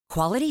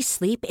Quality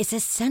sleep is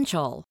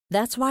essential.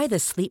 That's why the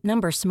Sleep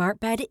Number Smart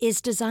Bed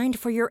is designed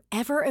for your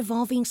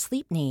ever-evolving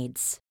sleep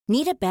needs.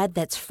 Need a bed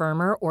that's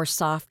firmer or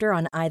softer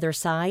on either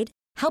side?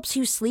 Helps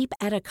you sleep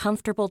at a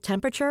comfortable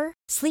temperature?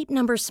 Sleep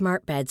Number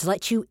Smart Beds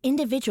let you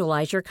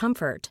individualize your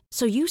comfort,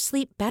 so you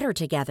sleep better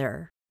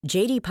together.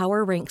 J.D.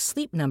 Power ranks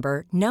Sleep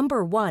Number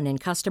number 1 in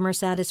customer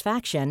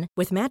satisfaction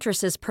with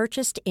mattresses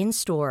purchased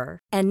in-store.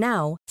 And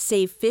now,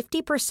 save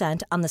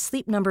 50% on the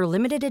Sleep Number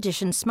Limited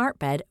Edition Smart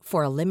Bed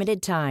for a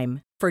limited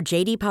time. For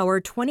J.D. Power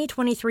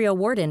 2023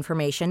 award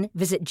information,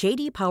 visit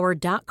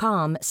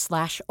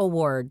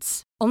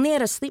jdpower.com/awards. Only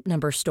at a Sleep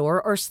Number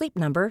store or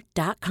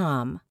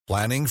sleepnumber.com.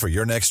 Planning for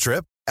your next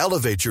trip?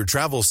 Elevate your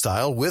travel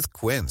style with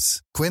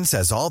Quince. Quince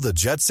has all the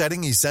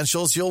jet-setting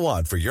essentials you'll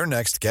want for your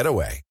next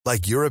getaway,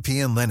 like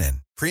European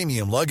linen,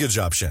 premium luggage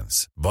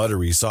options,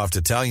 buttery soft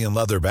Italian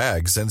leather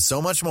bags, and so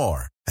much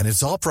more. And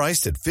it's all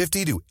priced at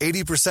 50 to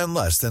 80%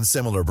 less than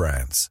similar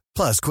brands.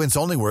 Plus, Quince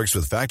only works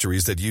with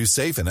factories that use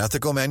safe and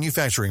ethical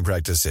manufacturing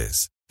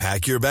practices.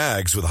 Pack your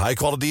bags with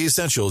high-quality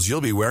essentials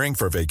you'll be wearing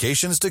for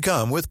vacations to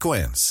come with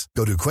Quince.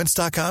 Go to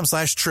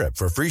quince.com/trip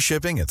for free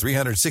shipping and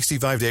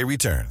 365-day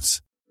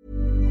returns.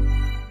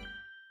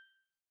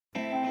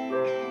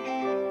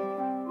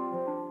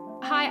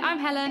 Hi, I'm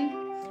Helen.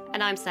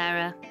 And I'm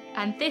Sarah.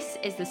 And this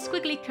is the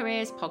Squiggly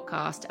Careers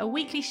Podcast, a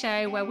weekly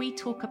show where we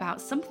talk about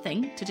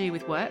something to do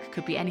with work,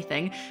 could be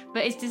anything,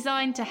 but it's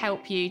designed to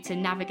help you to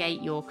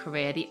navigate your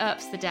career, the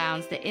ups, the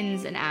downs, the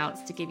ins and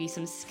outs, to give you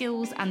some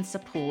skills and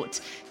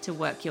support to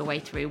work your way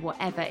through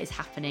whatever is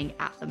happening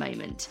at the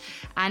moment.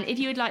 And if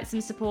you would like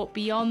some support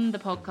beyond the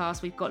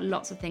podcast, we've got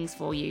lots of things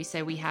for you.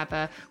 So we have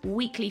a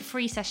weekly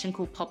free session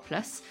called Pod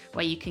Plus,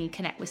 where you can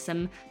connect with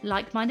some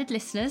like-minded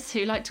listeners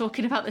who like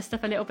talking about this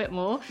stuff a little bit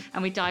more,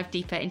 and we dive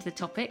deeper into the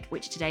topic,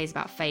 which today is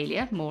about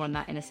failure. More on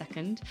that in a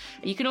second.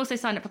 You can also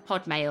sign up for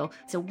Pod Mail.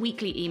 It's a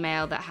weekly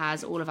email that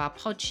has all of our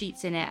pod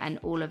sheets in it and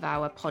all of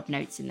our pod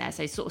notes in there.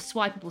 So sort of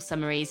swipeable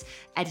summaries,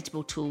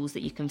 editable tools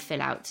that you can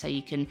fill out so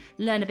you can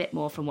learn a bit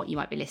more from what you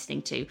might be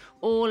listening to.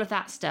 All of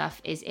that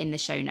stuff is in the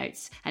show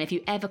notes. And if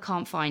you ever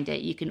can't find it,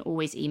 you can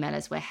always email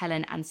us. We're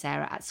Helen and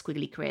Sarah at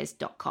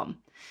squigglycareers.com.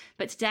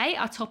 But today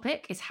our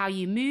topic is how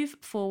you move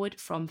forward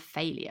from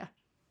failure.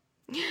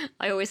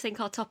 I always think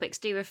our topics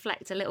do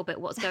reflect a little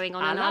bit what's going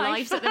on in our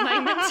lives at the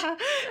moment.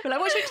 Well,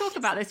 what should we talk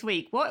about this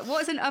week? What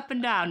is an up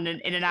and down and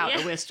in and out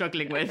that we're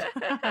struggling with?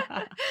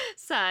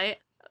 So,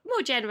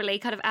 more generally,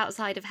 kind of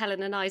outside of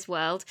Helen and I's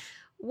world,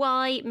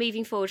 why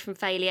moving forward from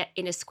failure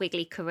in a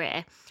squiggly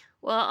career?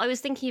 Well, I was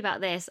thinking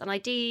about this, and I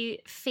do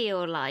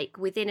feel like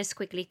within a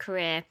squiggly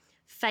career,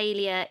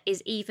 failure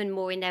is even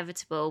more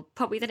inevitable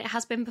probably than it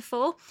has been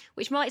before,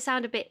 which might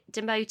sound a bit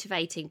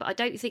demotivating, but I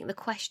don't think the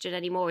question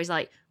anymore is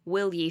like,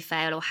 will you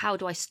fail, or how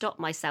do I stop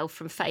myself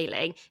from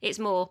failing? It's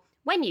more,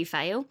 when you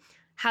fail,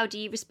 how do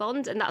you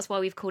respond? And that's why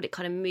we've called it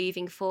kind of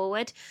moving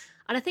forward.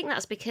 And I think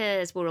that's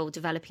because we're all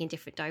developing in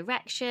different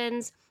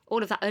directions,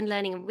 all of that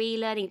unlearning and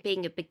relearning,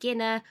 being a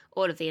beginner,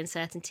 all of the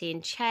uncertainty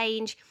and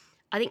change.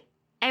 I think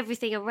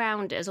everything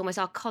around us, almost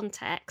our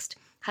context,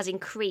 has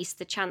increased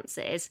the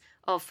chances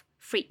of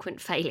frequent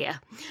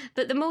failure.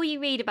 But the more you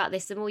read about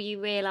this, the more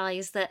you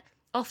realise that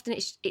often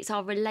it's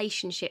our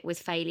relationship with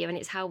failure and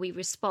it's how we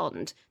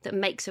respond that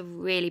makes a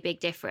really big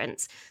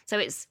difference. So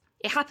it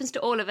happens to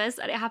all of us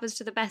and it happens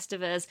to the best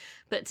of us.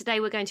 But today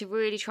we're going to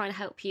really try and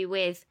help you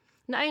with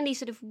not only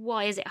sort of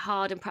why is it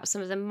hard and perhaps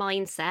some of the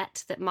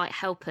mindset that might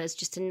help us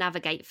just to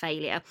navigate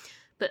failure,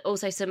 but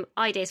also some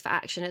ideas for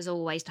action as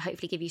always to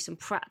hopefully give you some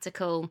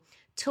practical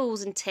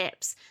tools and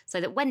tips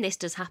so that when this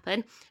does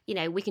happen, you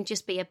know, we can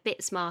just be a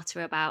bit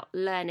smarter about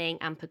learning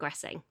and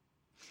progressing.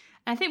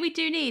 I think we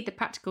do need the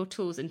practical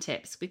tools and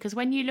tips, because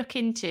when you look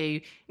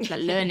into like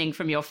learning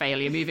from your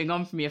failure, moving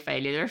on from your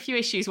failure, there are a few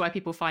issues why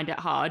people find it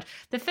hard.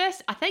 I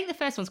think the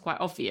first one's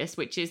quite obvious,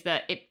 which is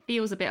that it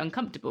feels a bit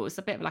uncomfortable. It's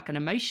a bit of like an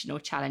emotional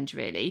challenge,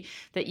 really,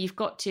 that you've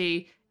got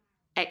to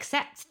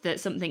accept that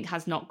something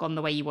has not gone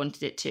the way you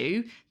wanted it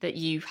to, that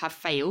you have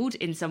failed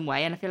in some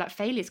way. And I feel like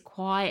failure is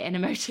quite an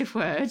emotive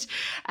word.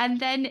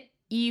 And then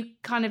you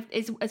kind of,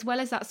 as well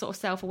as that sort of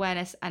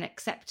self-awareness and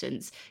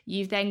acceptance,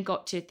 you've then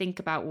got to think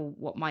about, well,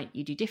 what might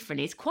you do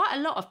differently? It's quite a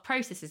lot of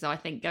processes, I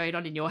think, going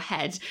on in your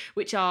head,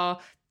 which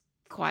are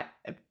quite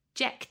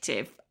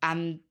objective.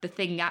 And the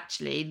thing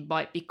actually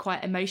might be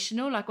quite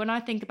emotional. Like when I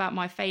think about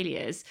my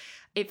failures,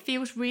 it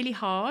feels really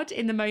hard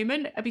in the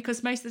moment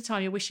because most of the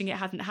time you're wishing it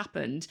hadn't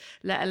happened,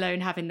 let alone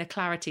having the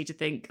clarity to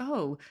think,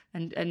 oh,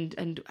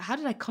 and how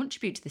did I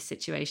contribute to this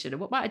situation? And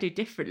what might I do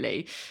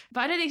differently? But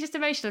I don't think it's just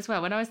emotional as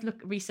well. When I was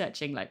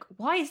researching, like,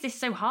 why is this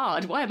so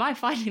hard? Why am I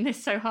finding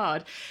this so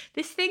hard?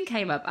 This thing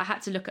came up. I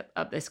had to look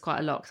up this quite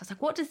a lot. Because I was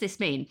like, what does this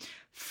mean?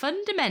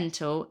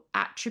 Fundamental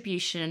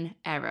attribution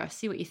error.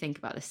 See what you think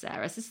about this,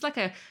 Sarah. So it's like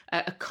a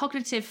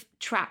cognitive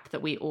trap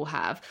that we all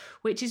have,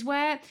 which is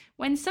where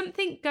when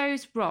something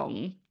goes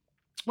wrong,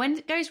 when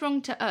it goes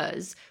wrong to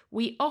us,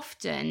 we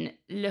often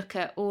look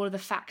at all of the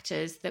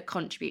factors that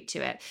contribute to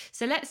it.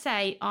 So let's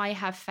say I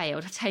have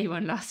failed. I'll tell you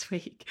one last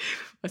week.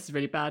 This is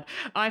really bad.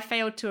 I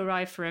failed to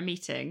arrive for a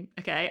meeting.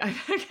 Okay.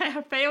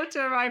 I failed to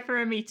arrive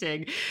for a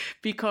meeting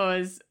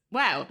because,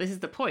 well, this is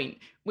the point.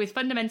 With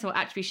fundamental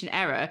attribution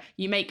error,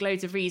 you make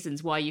loads of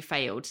reasons why you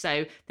failed.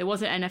 So there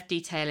wasn't enough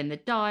detail in the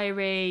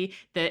diary,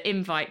 the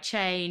invite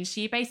changed.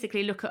 So you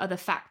basically look at other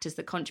factors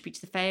that contribute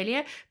to the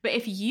failure. But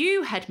if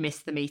you had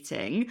missed the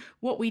meeting,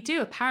 what we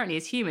do apparently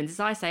as humans is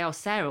I say, oh,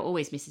 Sarah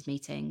always misses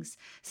meetings.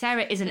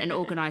 Sarah isn't an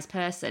organised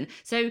person.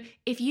 So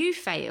if you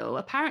fail,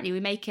 apparently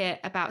we make it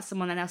about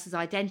someone else's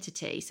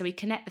identity. So we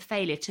connect the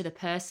failure to the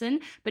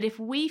person. But if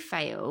we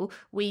fail,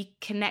 we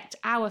connect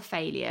our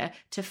failure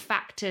to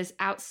factors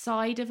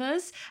outside of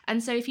us.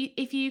 And so if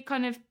you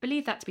kind of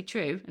believe that to be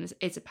true, and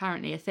it's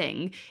apparently a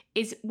thing,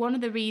 is one of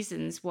the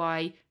reasons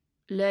why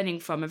learning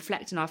from and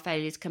reflecting our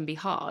failures can be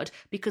hard,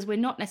 because we're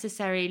not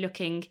necessarily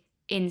looking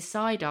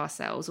inside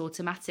ourselves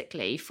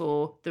automatically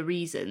for the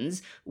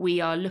reasons. We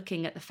are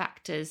looking at the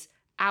factors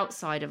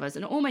outside of us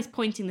and almost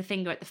pointing the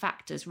finger at the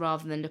factors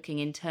rather than looking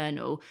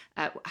internal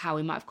at how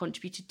we might have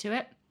contributed to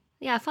it.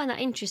 Yeah, I find that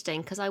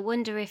interesting because I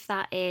wonder if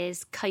that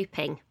is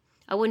coping.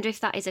 I wonder if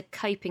that is a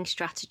coping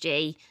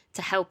strategy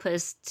to help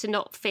us to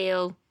not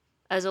feel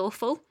as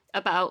awful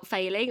about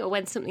failing or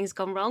when something's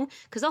gone wrong.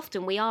 Because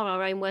often we are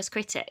our own worst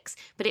critics,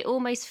 but it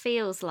almost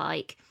feels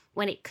like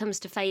when it comes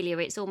to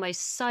failure, it's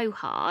almost so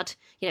hard.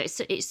 You know,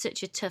 it's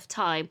such a tough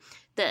time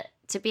that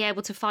to be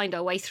able to find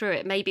our way through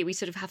it, maybe we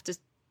sort of have to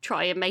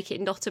try and make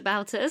it not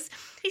about us.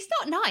 It's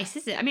not nice,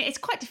 is it? I mean, it's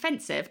quite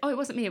defensive. Oh, it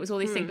wasn't me, it was all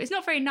these things. But it's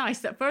not very nice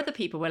that for other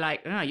people we're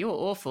like, oh, you're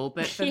awful.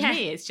 But for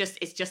me, it's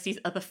just these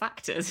other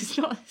factors. It's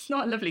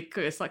not a lovely,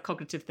 it's like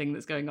cognitive thing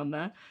that's going on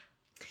there.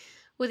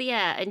 Well,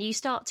 yeah, and you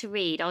start to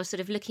read, I was sort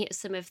of looking at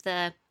some of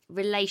the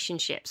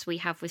relationships we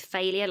have with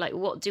failure. Like,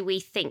 what do we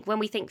think? When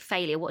we think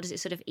failure, what does it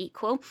sort of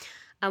equal?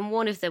 And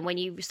one of them, when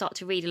you start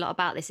to read a lot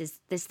about this, is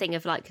this thing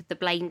of like the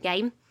blame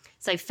game.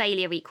 So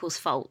failure equals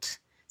fault.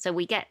 So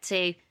we get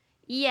to,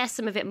 yes,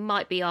 some of it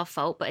might be our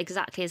fault, but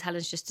exactly as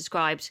Helen's just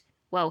described,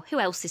 well, who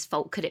else's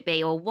fault could it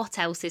be, or what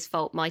else's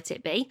fault might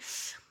it be?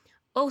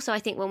 Also, I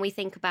think when we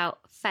think about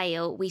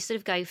fail, we sort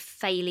of go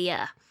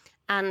failure.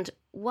 And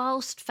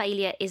whilst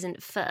failure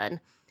isn't fun,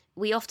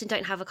 we often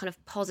don't have a kind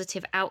of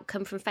positive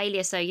outcome from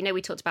failure. So, you know,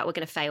 we talked about we're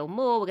going to fail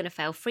more, we're going to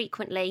fail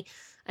frequently.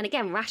 And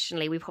again,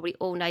 rationally, we probably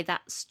all know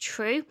that's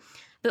true.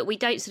 But we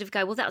don't sort of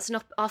go, well, that's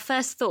not our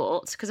first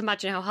thought, because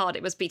imagine how hard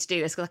it must be to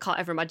do this, because I can't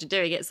ever imagine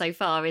doing it so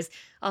far, is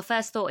our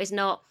first thought is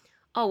not,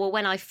 oh, well,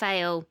 when I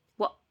fail,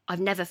 what I've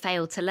never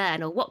failed to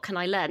learn, or what can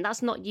I learn?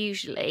 That's not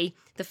usually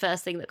the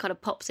first thing that kind of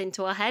pops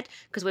into our head,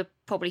 because we're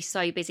probably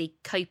so busy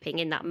coping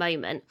in that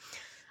moment.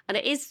 And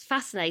it is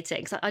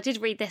fascinating, because I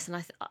did read this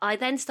and I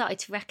then started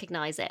to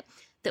recognise it,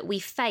 that we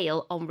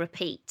fail on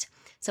repeat.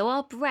 So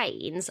our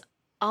brains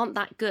aren't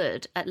that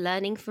good at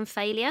learning from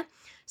failure.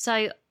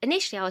 So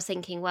initially I was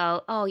thinking,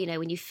 well, oh, you know,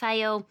 when you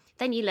fail,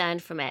 then you learn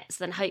from it.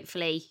 So then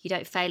hopefully you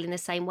don't fail in the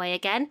same way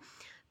again.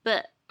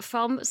 But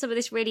from some of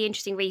this really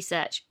interesting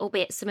research,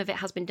 albeit some of it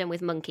has been done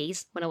with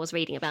monkeys when I was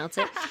reading about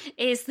it,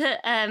 is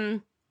that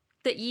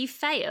that you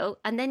fail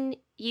and then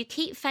you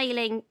keep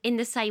failing in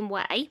the same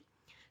way,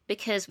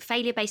 because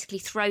failure basically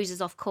throws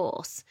us off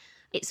course.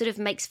 It sort of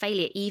makes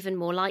failure even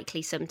more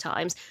likely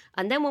sometimes.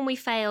 And then when we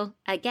fail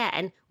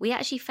again, we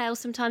actually fail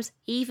sometimes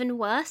even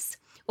worse.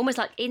 Almost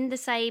like in the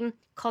same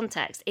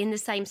context, in the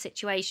same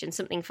situation,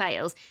 something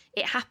fails,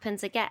 it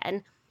happens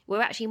again.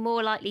 We're actually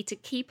more likely to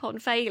keep on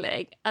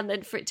failing and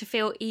then for it to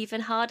feel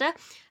even harder,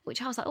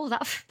 which I was like, oh,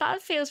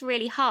 that feels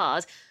really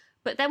hard.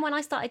 But then when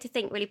I started to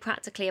think really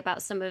practically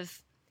about some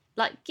of,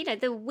 like, you know,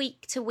 the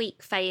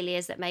week-to-week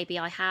failures that maybe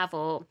I have,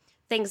 or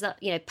things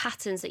that, you know,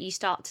 patterns that you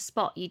start to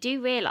spot, you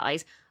do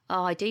realise,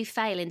 oh, I do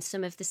fail in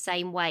some of the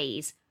same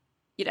ways,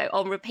 you know,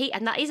 on repeat.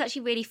 And that is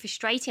actually really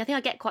frustrating. I think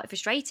I get quite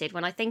frustrated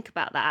when I think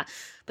about that.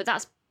 But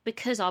that's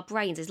because our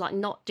brains is like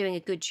not doing a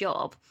good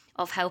job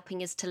of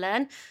helping us to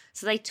learn.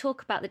 So they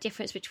talk about the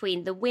difference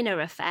between the winner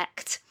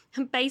effect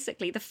and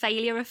basically the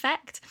failure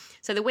effect.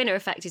 So the winner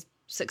effect is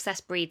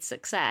success breeds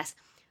success.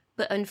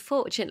 But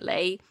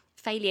unfortunately,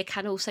 failure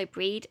can also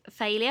breed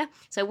failure.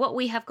 So what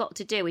we have got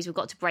to do is we've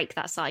got to break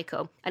that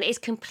cycle. And it is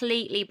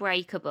completely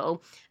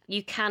breakable.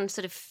 You can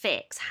sort of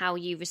fix how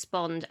you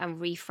respond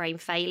and reframe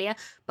failure.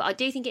 But I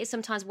do think it's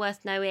sometimes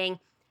worth knowing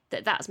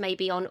that that's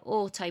maybe on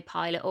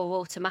autopilot or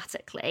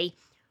automatically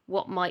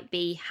what might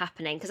be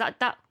happening. Because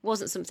that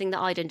wasn't something that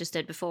I'd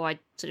understood before I'd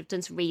sort of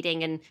done some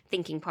reading and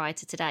thinking prior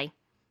to today.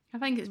 I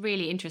think it's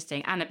really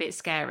interesting and a bit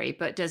scary,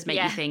 but does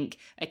make you think,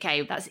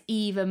 okay, that's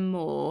even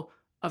more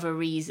of a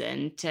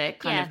reason to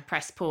kind of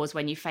press pause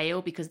when you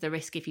fail, because the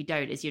risk if you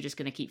don't is you're just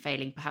going to keep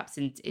failing, perhaps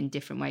in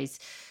different ways,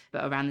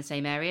 but around the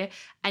same area.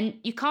 And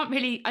I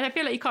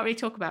feel like you can't really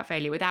talk about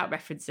failure without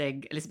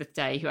referencing Elizabeth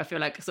Day, who I feel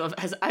like sort of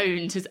has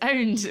owned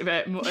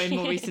in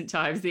more recent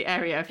times the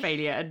area of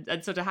failure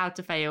and sort of how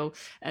to fail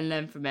and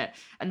learn from it.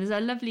 And there's a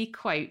lovely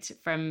quote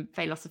from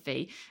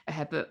Failosophy,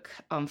 her book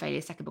on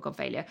failure, second book on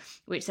failure,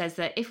 which says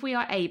that if we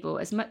are able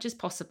as much as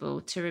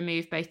possible to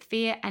remove both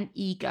fear and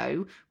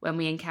ego when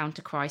we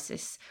encounter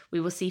crisis, we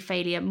will see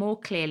failure more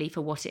clearly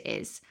for what it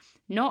is,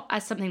 not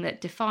as something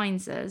that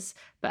defines us,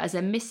 but as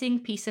a missing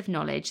piece of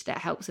knowledge that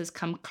helps us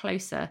come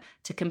closer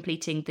to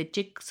completing the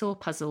jigsaw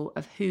puzzle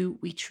of who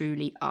we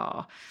truly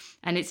are.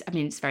 And it's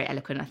very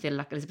eloquent. I feel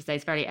like Elizabeth Day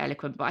is very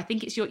eloquent, but I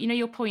think it's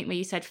your point where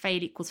you said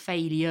failure equals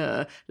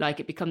failure, like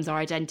it becomes our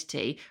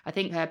identity. I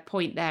think her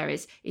point there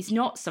is it's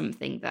not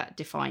something that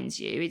defines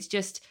you. It's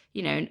just,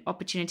 an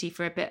opportunity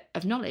for a bit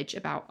of knowledge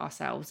about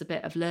ourselves, a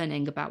bit of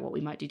learning about what we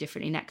might do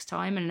differently next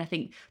time. And I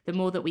think the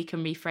more that we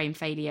can reframe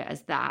failure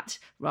as that,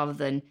 rather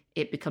than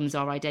it becomes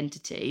our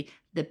identity,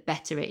 the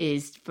better it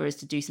is for us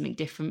to do something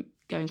different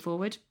going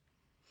forward.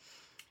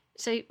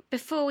 So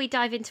before we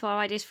dive into our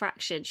ideas for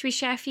action, should we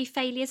share a few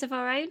failures of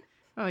our own?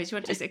 Oh, do you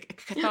want just a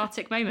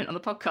cathartic moment on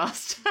the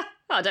podcast?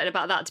 Well, I don't know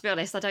about that, to be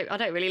honest. I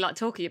don't really like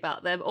talking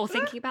about them or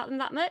thinking about them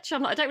that much.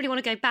 I don't really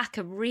want to go back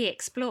and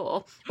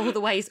re-explore all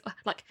the ways,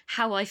 like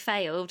how I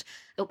failed,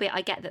 albeit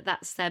I get that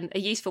that's a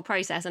useful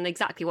process and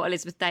exactly what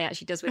Elizabeth Day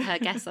actually does with her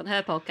guests on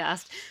her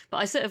podcast. But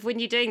I sort of, when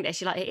you're doing this,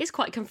 you're like, it is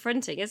quite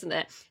confronting, isn't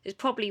it? It's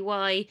probably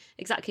why,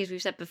 exactly as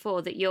we've said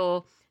before, that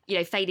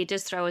failure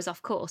does throw us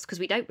off course, because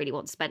we don't really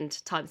want to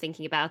spend time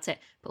thinking about it,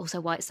 but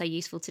also why it's so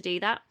useful to do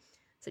that.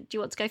 So do you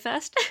want to go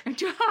first?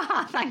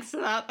 Thanks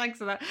for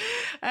that.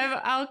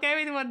 I'll go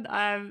with the one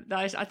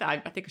that I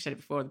think I said it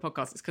before on the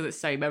podcast. It's because it's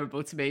so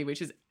memorable to me,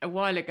 which is a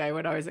while ago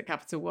when I was at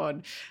Capital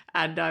One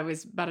and I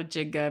was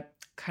managing a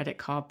credit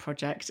card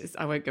project.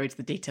 I won't go into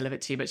the detail of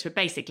it too much, but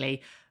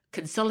basically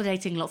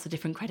consolidating lots of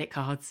different credit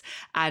cards.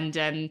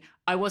 And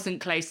I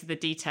wasn't close to the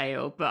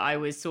detail, but I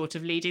was sort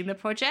of leading the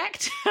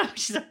project,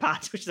 which is a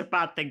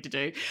bad thing to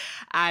do.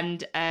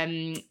 And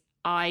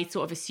I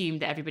sort of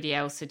assumed that everybody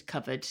else had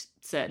covered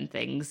certain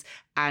things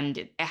and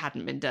it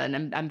hadn't been done.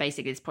 And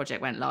basically this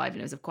project went live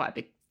and it was quite a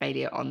big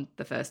failure on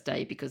the first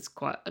day because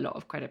quite a lot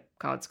of credit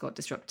cards got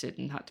disrupted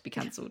and had to be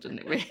cancelled.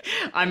 And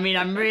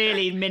I'm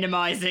really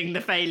minimising the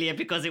failure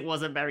because it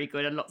wasn't very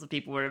good and lots of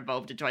people were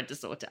involved in trying to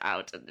sort it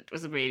out and it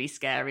was really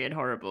scary and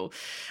horrible.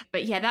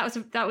 But yeah, that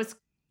was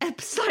a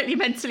slightly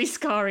mentally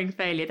scarring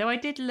failure, though I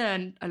did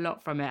learn a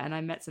lot from it and I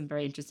met some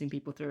very interesting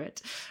people through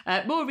it.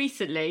 More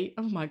recently,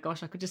 oh my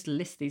gosh, I could just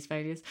list these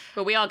failures.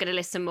 Well, we are going to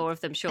list some more of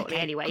them shortly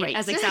anyway,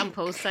 as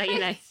examples, so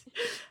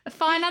A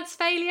finance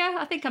failure.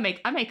 I think I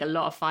make a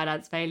lot of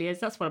finance failures.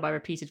 That's one of my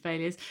repeated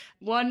failures.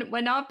 One,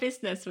 when our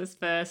business was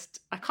first,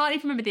 I can't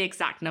even remember the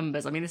exact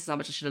numbers. I mean, this is how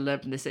much I should have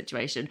learned from this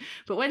situation.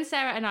 But when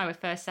Sarah and I were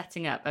first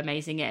setting up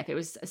Amazing If, it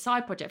was a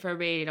side project for a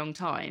really long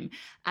time.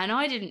 And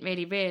I didn't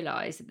really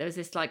realise that there was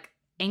this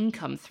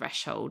income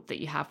threshold that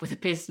you have with a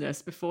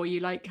business before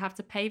you have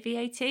to pay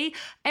VAT.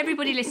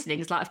 Everybody listening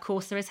is like, of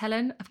course there is,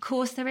 Helen, of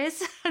course there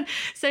is.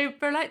 So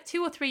for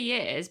 2 or 3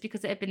 years,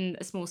 because it had been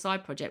a small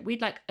side project,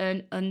 we'd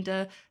earn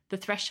under the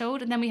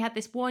threshold. And then we had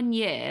this 1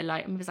 year,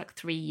 it was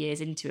 3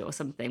 years into it or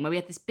something, where we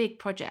had this big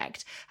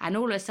project and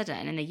all of a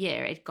sudden in a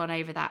year it'd gone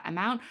over that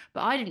amount.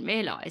 But I didn't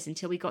realise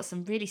until we got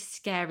some really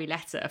scary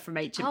letter from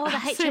HMRC. Oh, the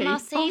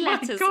HMRC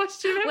letters. Gosh,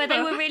 do you remember?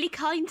 Where they were really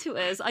kind to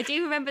us. I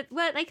do remember,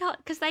 weren't they?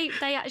 Because they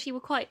actually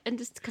were quite,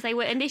 because they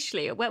were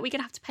initially, weren't we going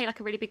to have to pay a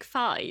really big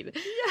fine?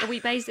 Yeah. And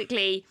we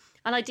basically...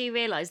 And I do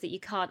realise that you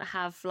can't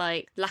have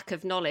lack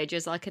of knowledge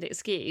as an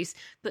excuse,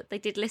 but they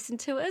did listen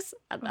to us.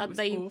 And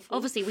they awful.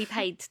 Obviously we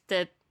paid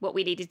what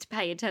we needed to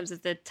pay in terms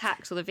of the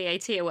tax or the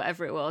VAT or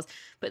whatever it was,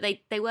 but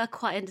they were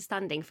quite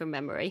understanding from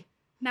memory.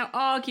 Now,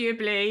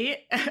 arguably,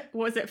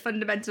 was it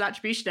fundamental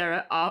attribution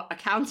error? Our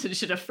accountant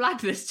should have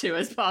flagged this to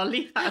us, but I'll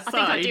leave that aside.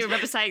 I think I do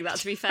remember saying that,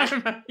 to be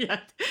fair.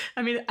 Yeah.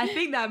 I mean, I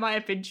think that might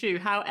have been true.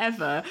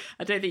 However,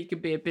 I don't think you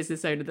can be a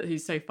business owner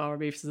who's so far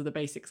removed from the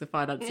basics of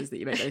finances that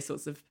you make those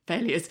sorts of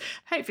failures.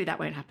 Hopefully that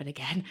won't happen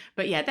again.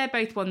 But yeah, they're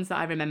both ones that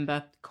I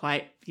remember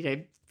quite,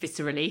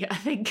 viscerally, I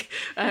think.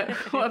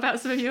 What about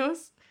some of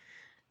yours?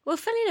 Well,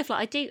 funny enough,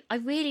 I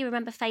really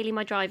remember failing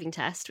my driving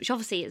test, which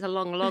obviously is a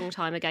long, long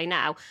time ago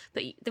now.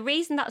 But the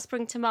reason that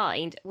sprung to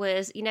mind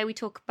was, we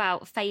talk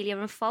about failure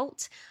and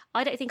fault.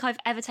 I don't think I've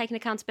ever taken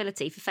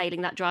accountability for failing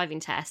that driving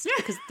test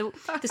because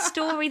the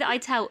story that I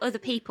tell other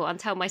people and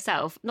tell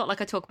myself, not like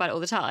I talk about it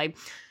all the time,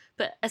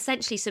 but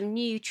essentially some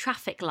new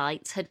traffic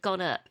lights had gone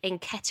up in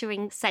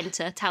Kettering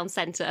town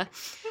centre,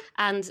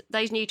 and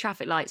those new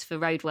traffic lights for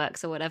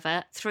roadworks or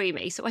whatever threw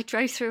me. So I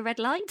drove through a red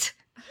light.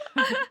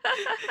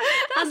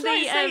 That's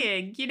like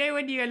saying,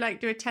 when you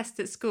do a test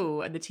at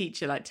school and the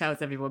teacher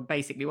tells everyone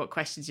basically what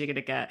questions you're going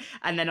to get,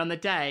 and then on the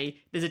day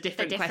there's a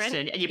different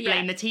question and you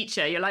blame the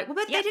teacher. You're like, well,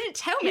 but they didn't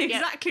tell me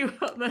exactly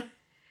what the...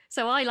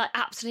 So I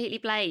absolutely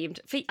blamed,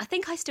 I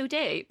think I still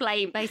do,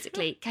 blame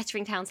basically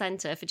Kettering Town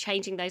Centre for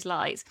changing those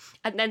lights.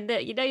 And then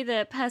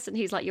the person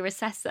who's your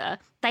assessor,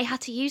 they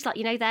had to use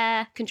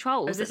their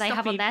controls that they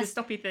have on their... The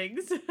stoppy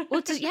things.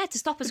 Well, to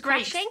stop us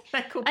crashing.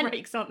 They're called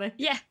brakes, aren't they?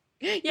 Yeah.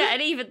 Yeah,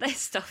 and even those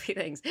stoppy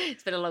things.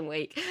 It's been a long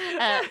week.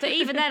 But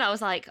even then I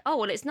was like, oh,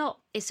 well, it's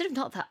sort of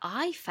not that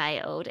I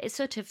failed. It's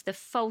sort of the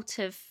fault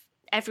of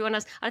everyone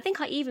else. I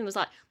think I even was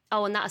like,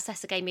 oh, and that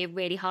assessor gave me a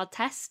really hard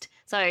test.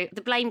 So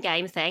the blame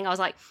game thing, I was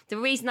like, the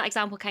reason that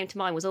example came to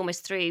mind was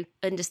almost through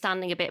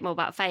understanding a bit more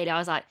about failure. I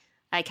was like,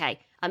 okay,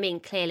 I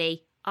mean,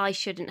 clearly I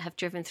shouldn't have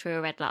driven through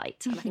a red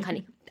light. And I think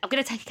I'm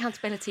going to take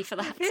accountability for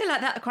that. I feel like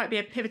that would quite be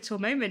a pivotal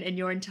moment in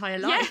your entire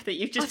life, that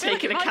you've just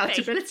taken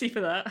accountability for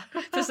that.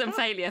 For some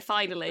failure,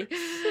 finally.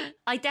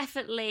 I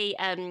definitely,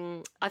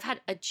 I've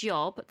had a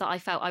job that I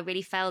felt I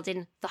really failed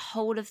in the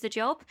whole of the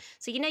job.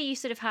 So, you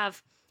sort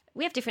of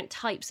we have different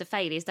types of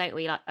failures, don't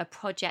we? Like a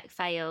project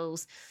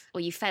fails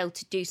or you fail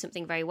to do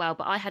something very well.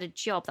 But I had a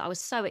job that I was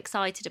so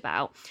excited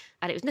about,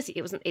 and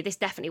this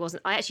definitely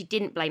wasn't, I actually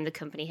didn't blame the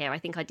company here. I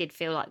think I did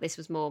feel like this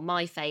was more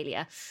my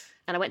failure.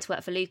 And I went to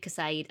work for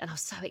Lucozade and I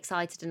was so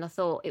excited and I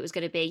thought it was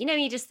going to be, when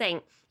you just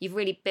think you've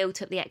really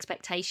built up the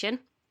expectation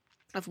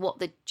of what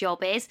the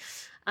job is.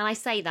 And I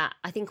say that,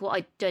 I think what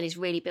I've done is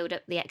really build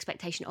up the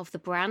expectation of the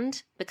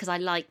brand because I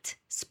liked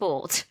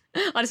sport.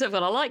 I just thought,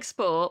 well, I like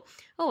sport.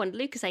 Oh, and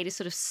Lucozade is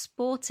sort of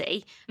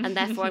sporty and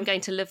therefore I'm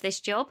going to love this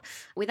job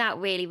without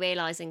really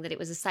realising that it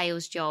was a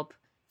sales job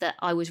that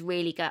I was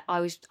really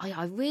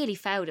I really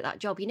failed at that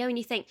job. When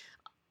you think,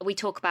 we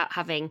talk about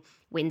having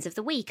wins of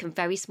the week and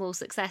very small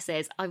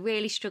successes, I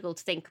really struggled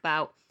to think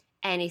about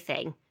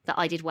anything that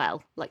I did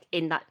well,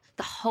 in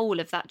the whole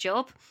of that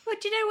job. Well,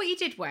 do you know what you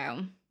did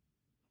well?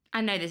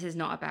 I know this is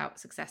not about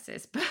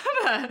successes, but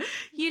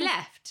you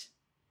left.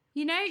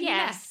 You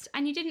left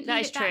and you didn't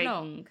leave it that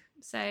long.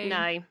 So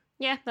no,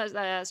 yeah,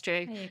 that's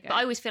true. But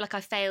I always feel like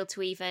I failed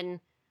to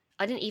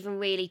I didn't even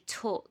really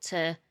talk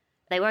to.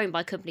 They were owned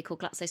by a company called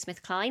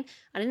GlaxoSmithKline.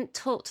 I didn't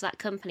talk to that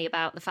company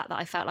about the fact that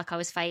I felt like I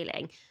was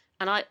failing.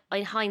 And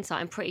in hindsight,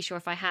 I'm pretty sure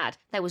if I had,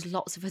 there was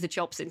lots of other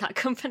jobs in that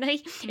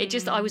company.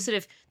 I was sort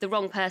of the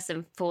wrong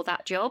person for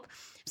that job.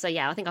 So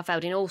yeah, I think I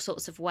failed in all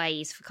sorts of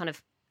ways for kind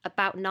of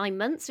about 9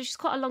 months, which is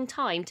quite a long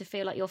time to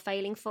feel like you're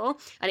failing for.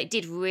 And it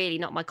did really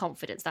knock my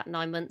confidence, that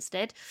 9 months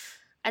did.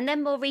 And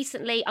then more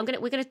recently,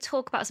 we're going to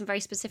talk about some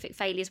very specific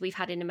failures we've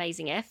had in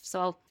Amazing If.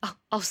 So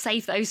I'll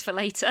save those for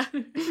later.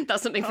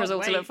 That's something for us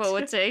all to look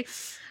forward to.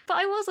 But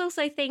I was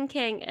also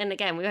thinking, and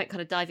again, we won't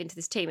kind of dive into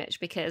this too much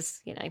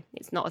because,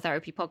 it's not a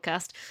therapy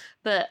podcast,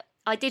 but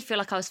I did feel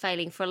like I was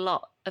failing for a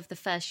lot of the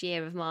first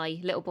year of my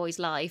little boy's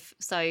life.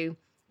 So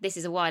this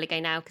is a while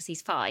ago now because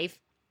he's 5.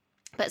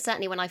 But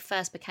certainly when I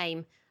first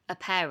became a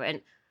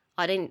parent,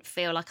 I didn't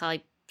feel like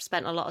I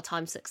spent a lot of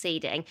time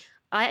succeeding.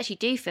 I actually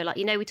do feel like,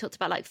 we talked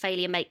about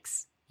failure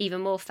makes even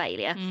more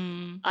failure.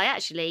 I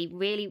actually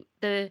really,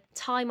 the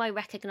time I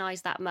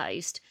recognise that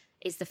most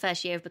is the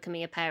first year of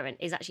becoming a parent,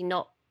 is actually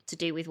not to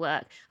do with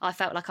work. I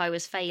felt like I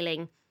was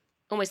failing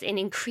almost in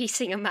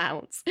increasing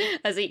amounts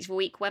as each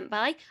week went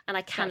by, and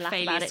I can laugh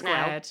about it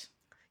now.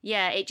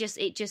 Yeah, it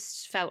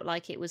just felt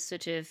like it was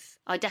sort of,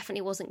 I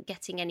definitely wasn't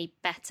getting any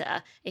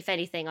better. If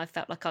anything, I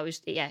felt like I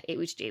was, it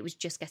was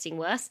just getting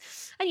worse.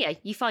 And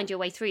you find your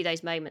way through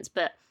those moments,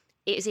 but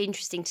it's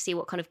interesting to see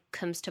what kind of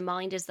comes to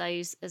mind as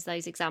those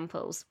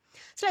examples.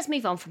 So let's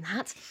move on from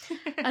that.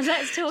 And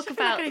let's talk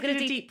about... We're going to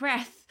do a deep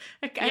breath.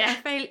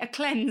 A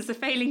cleanse, a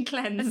failing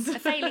cleanse. A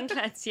failing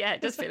cleanse, yeah.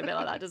 It does feel a bit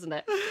like that, doesn't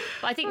it?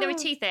 But I think there are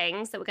 2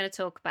 things that we're going to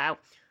talk about.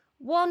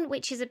 One,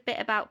 which is a bit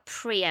about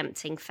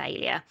preempting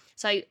failure.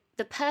 So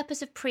the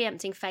purpose of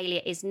preempting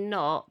failure is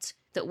not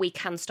that we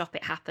can stop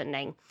it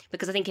happening.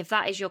 Because I think if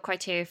that is your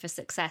criteria for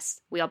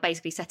success, we are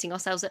basically setting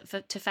ourselves up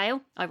to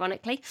fail,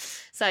 ironically.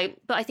 But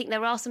I think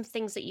there are some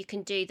things that you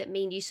can do that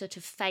mean you sort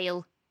of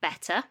fail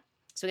better.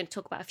 So we're going to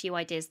talk about a few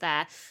ideas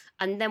there.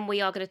 And then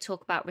we are going to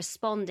talk about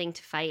responding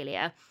to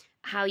failure,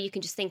 how you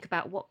can just think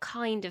about what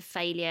kind of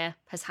failure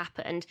has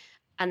happened,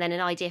 and then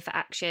an idea for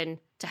action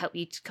to help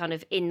you to kind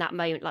of in that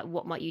moment,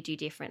 what might you do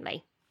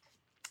differently?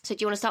 So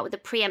do you want to start with the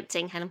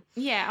preempting, Helen?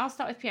 Yeah, I'll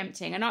start with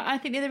preempting. And I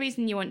think the other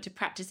reason you want to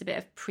practice a bit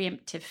of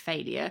preemptive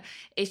failure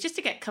is just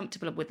to get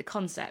comfortable with the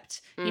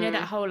concept.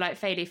 That whole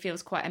failure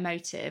feels quite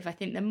emotive. I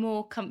think the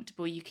more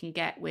comfortable you can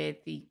get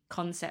with the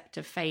concept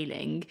of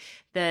failing,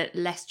 the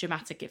less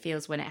dramatic it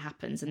feels when it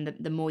happens, and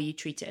the more you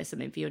treat it as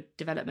something for your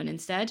development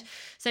instead.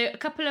 So a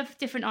couple of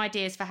different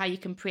ideas for how you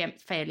can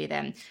preempt failure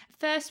then.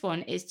 First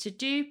one is to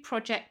do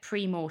project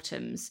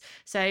pre-mortems.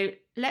 So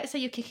let's say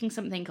you're kicking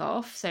something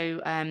off.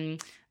 So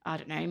I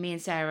don't know, me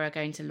and Sarah are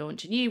going to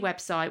launch a new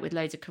website with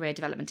loads of career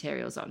development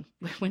materials on.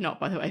 We're not,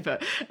 by the way,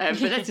 but let's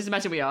just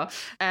imagine we are.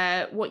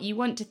 What you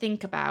want to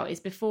think about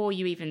is before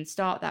you even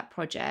start that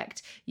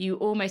project, you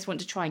almost want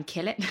to try and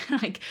kill it.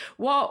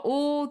 What are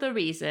all the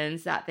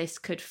reasons that this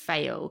could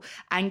fail,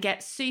 and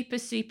get super,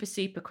 super,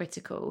 super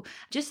critical,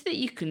 just so that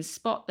you can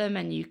spot them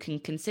and you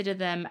can consider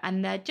them,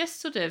 and they're just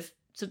sort of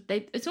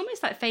it's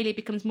almost like failure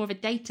becomes more of a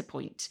data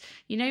point,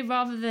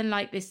 rather than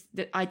like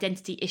the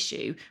identity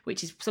issue,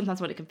 which is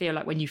sometimes what it can feel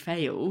like when you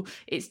fail.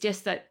 It's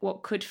just that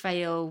what could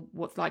fail,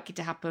 what's likely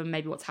to happen,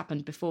 maybe what's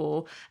happened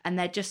before, and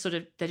they're just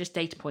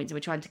data points, and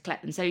we're trying to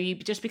collect them. So you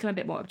just become a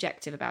bit more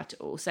objective about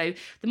it all. So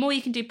the more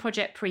you can do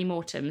project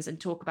pre-mortems and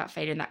talk about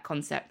failure in that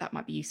concept, that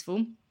might be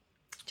useful.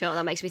 Do you know what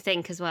that makes me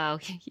think as well?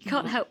 You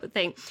can't help but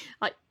think,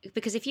 like,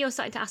 because if you're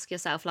starting to ask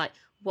yourself, like,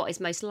 what is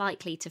most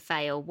likely to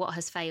fail, what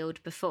has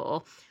failed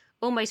before,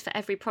 almost for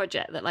every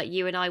project that like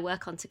you and I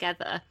work on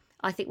together,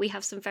 I think we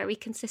have some very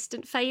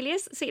consistent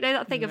failures. So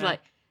that thing of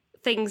like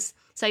things.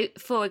 So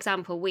for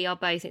example, we are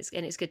both, it's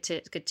good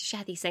to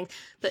share these things,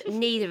 but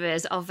neither of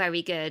us are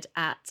very good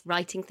at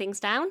writing things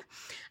down,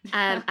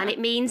 and it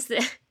means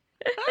that.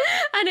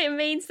 And it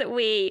means that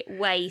we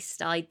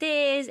waste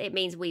ideas. It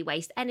means we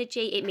waste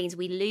energy. It means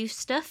we lose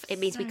stuff. It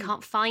means we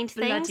can't find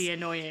things. Bloody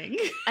annoying.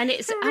 And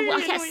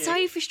I get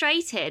so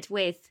frustrated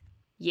with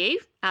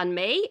you and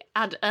me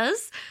and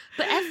us,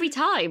 but every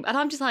time, and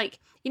I'm just like,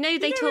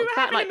 they talk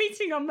about like a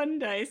meeting on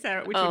Monday,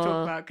 Sarah, which we talk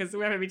about because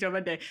we're having a meeting on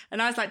Monday,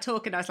 and I was like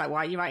talking. I was like,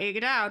 "Why are you writing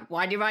it down?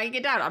 Why are you writing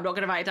it down? I'm not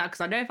going to write it down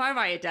because I know if I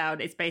write it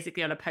down, it's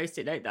basically on a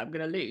post-it note that I'm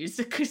going to lose.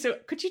 So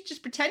could you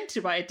just pretend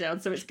to write it down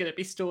so it's going to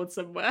be stored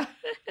somewhere?"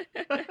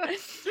 But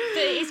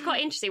it's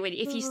quite interesting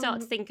if you start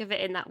to think of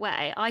it in that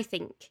way. I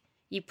think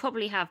you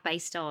probably have,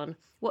 based on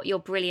what you're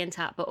brilliant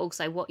at, but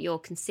also what your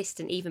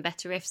consistent, even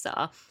better ifs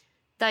are.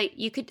 Though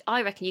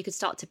I reckon you could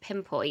start to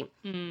pinpoint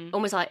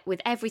almost like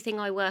with everything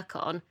I work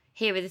on.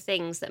 Here are the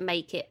things that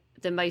make it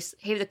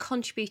here are the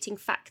contributing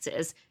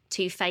factors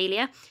to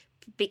failure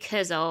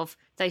because of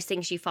those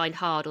things you find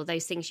hard or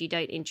those things you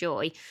don't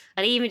enjoy.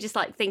 And even just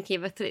like thinking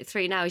of it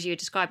through now as you were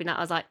describing that,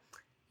 I was like,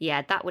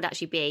 yeah, that would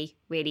actually be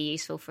really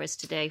useful for us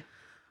to do.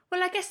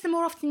 Well, I guess the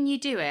more often you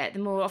do it, the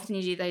more often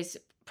you do those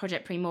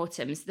project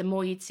pre-mortems, the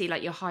more you'd see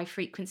like your high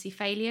frequency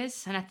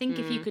failures. And I think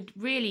if you could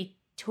really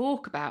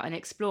talk about and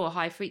explore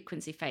high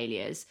frequency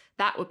failures,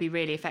 that would be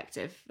really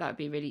effective. That would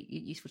be really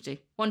useful to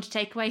do. Want to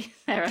take away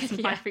there are some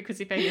high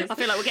frequency failures. I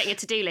feel like we're getting a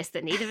to-do list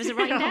that neither of us are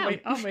writing down.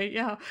 Aren't we?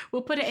 Yeah.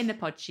 We'll put it in the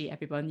pod sheet,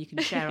 everyone. You can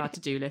share our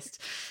to-do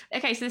list.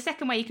 Okay, so the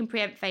second way you can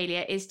preempt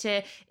failure is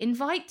to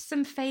invite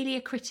some failure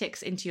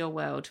critics into your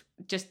world.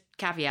 Just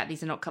caveat,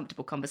 these are not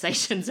comfortable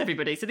conversations,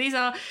 everybody. So these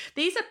are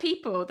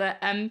people that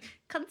can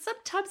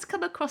sometimes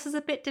come across as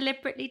a bit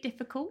deliberately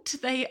difficult.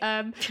 They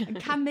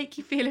can make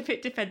you feel a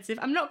bit defensive.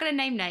 I'm not going to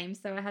name names,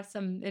 though I have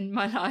some in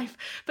my life,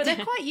 but they're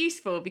quite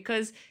useful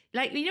because,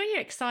 like, you're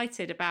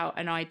excited about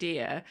an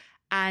idea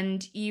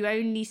and you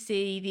only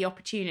see the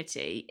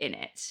opportunity in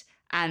it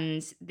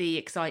and the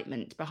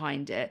excitement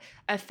behind it.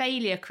 A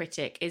failure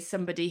critic is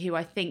somebody who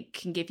I think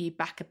can give you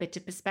back a bit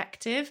of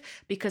perspective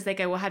because they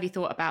go, well, have you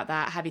thought about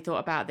that? Have you thought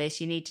about this?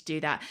 You need to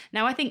do that.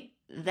 Now, I think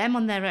them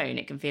on their own,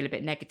 it can feel a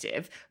bit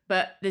negative,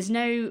 but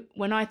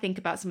when I think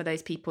about some of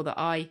those people that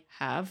I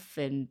have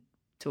and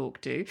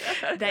talk to,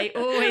 they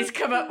always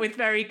come up with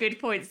very good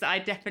points that I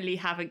definitely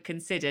haven't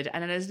considered.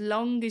 And as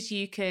long as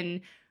you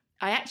can,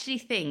 I actually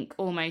think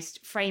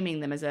almost framing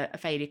them as a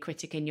failure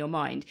critic in your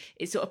mind,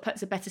 it sort of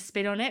puts a better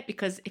spin on it,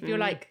 because if you're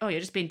like, oh, you're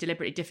just being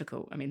deliberately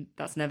difficult, I mean,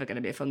 that's never going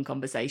to be a fun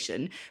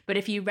conversation. But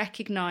if you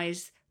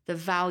recognise the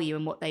value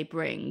in what they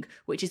bring,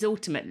 which is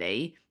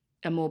ultimately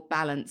a more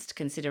balanced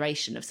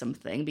consideration of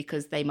something,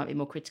 because they might be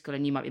more critical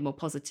and you might be more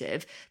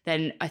positive,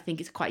 then I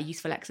think it's quite a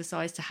useful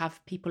exercise to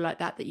have people like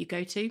that you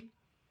go to.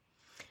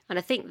 And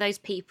I think those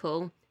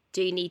people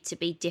do need to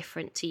be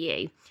different to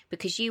you,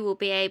 because you will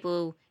be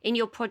able, in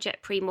your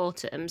project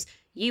pre-mortems,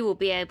 you will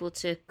be able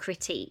to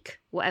critique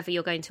whatever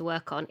you're going to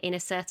work on in a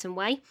certain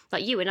way.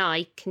 Like you and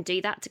I can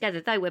do that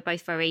together, though we're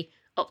both very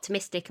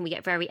optimistic and we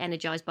get very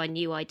energised by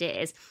new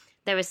ideas.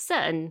 There are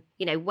certain,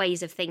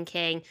 ways of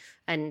thinking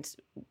and,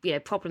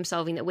 problem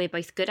solving that we're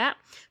both good at.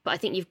 But I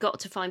think you've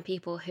got to find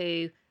people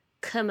who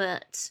come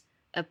at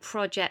a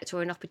project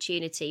or an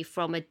opportunity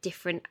from a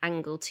different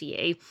angle to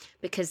you,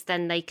 because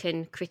then they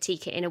can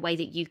critique it in a way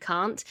that you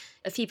can't.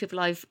 A few people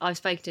I've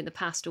spoken to in the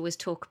past always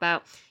talk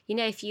about,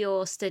 if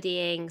you're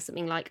studying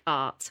something like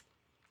art,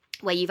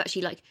 where you've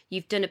actually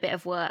you've done a bit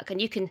of work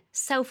and you can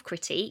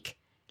self-critique.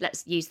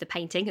 Let's use the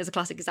painting as a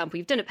classic example.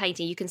 You've done a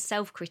painting, you can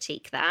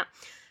self-critique that.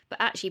 But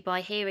actually,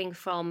 by hearing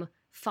from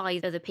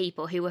 5 other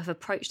people who have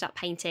approached that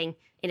painting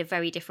in a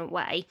very different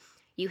way,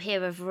 you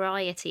hear a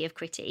variety of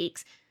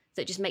critiques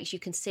that just makes you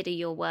consider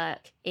your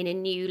work in a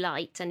new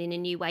light and in a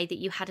new way that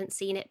you hadn't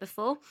seen it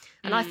before.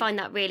 And I find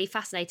that really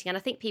fascinating. And I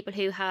think people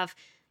who have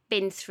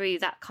been through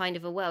that kind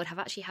of a world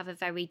have a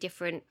very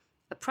different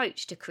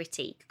approach to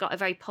critique, got a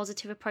very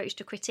positive approach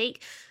to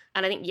critique.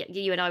 And I think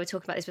you and I were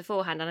talking about this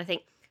beforehand, and I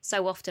think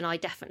so often I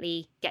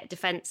definitely get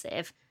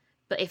defensive.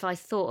 But if I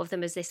thought of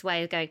them as this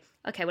way of going,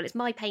 okay, well, it's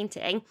my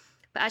painting,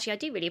 but actually I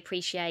do really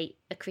appreciate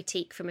a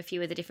critique from a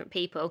few other different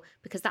people,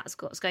 because that's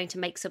what's going to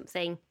make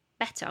something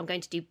better. I'm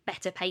going to do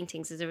better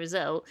paintings as a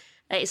result.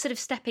 It's sort of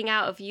stepping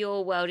out of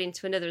your world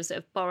into another and sort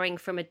of borrowing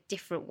from a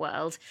different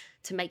world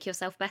to make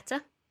yourself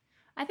better.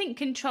 I think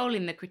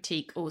controlling the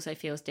critique also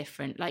feels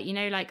different. Like, you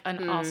know, like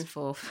unasked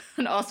for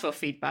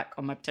feedback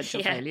on my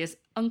potential failures,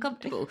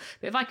 uncomfortable.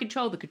 But if I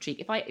control the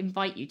critique, if I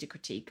invite you to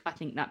critique, I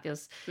think that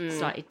feels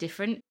slightly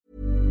different.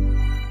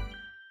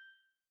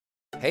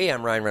 Hey,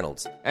 I'm Ryan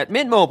Reynolds. At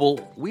Mint Mobile,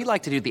 we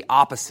like to do the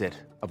opposite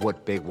of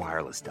what Big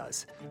Wireless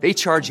does. They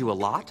charge you a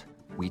lot,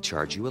 we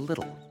charge you a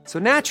little. So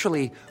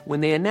naturally,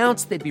 when they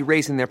announced they'd be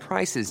raising their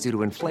prices due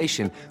to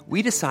inflation,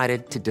 we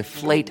decided to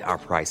deflate our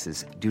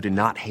prices due to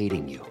not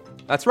hating you.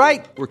 That's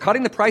right. We're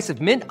cutting the price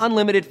of Mint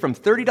Unlimited from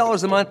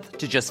 $30 a month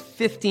to just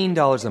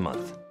 $15 a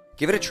month.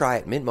 Give it a try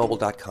at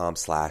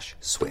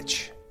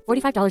mintmobile.com/switch.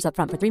 $45 up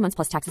front for 3 months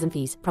plus taxes and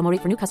fees. Promo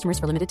rate for new customers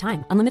for limited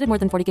time. Unlimited more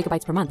than 40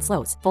 gigabytes per month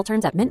slows. Full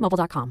terms at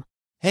mintmobile.com.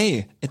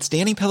 Hey, it's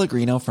Danny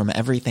Pellegrino from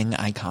Everything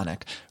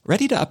Iconic.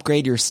 Ready to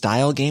upgrade your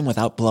style game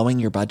without blowing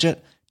your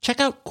budget? Check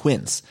out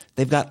Quince.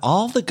 They've got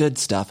all the good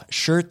stuff,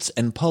 shirts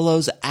and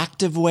polos,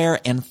 activewear,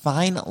 and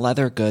fine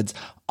leather goods,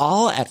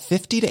 all at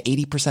 50 to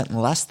 80%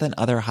 less than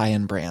other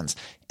high-end brands.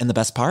 And the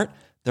best part?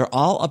 They're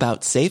all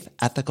about safe,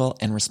 ethical,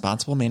 and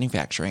responsible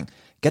manufacturing.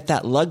 Get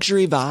that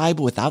luxury vibe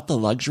without the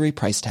luxury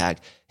price tag.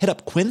 Hit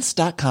up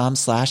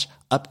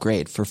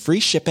quince.com/upgrade for free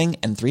shipping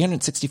and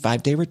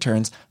 365-day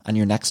returns on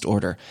your next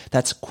order.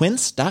 That's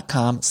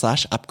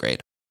quince.com/upgrade.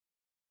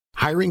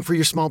 Hiring for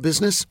your small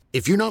business?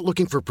 If you're not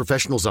looking for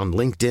professionals on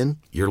LinkedIn,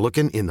 you're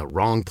looking in the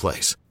wrong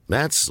place.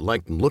 That's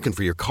like looking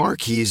for your car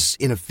keys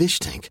in a fish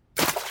tank.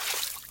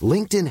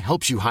 LinkedIn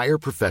helps you hire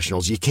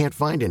professionals you can't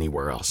find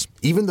anywhere else,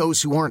 even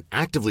those who aren't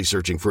actively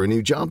searching for a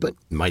new job but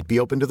might be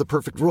open to the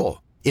perfect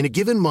role. In a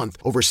given month,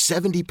 over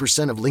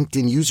 70% of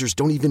LinkedIn users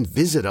don't even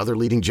visit other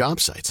leading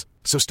job sites.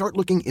 So start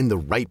looking in the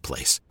right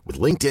place. With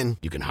LinkedIn,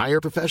 you can hire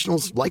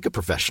professionals like a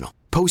professional.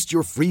 Post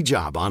your free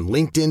job on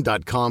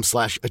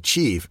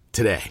linkedin.com/achieve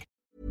today.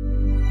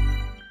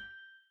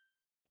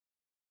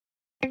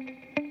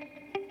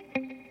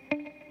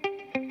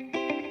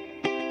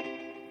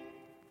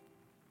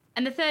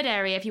 And the third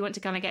area, if you want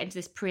to kind of get into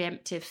this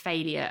preemptive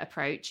failure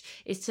approach,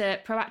 is to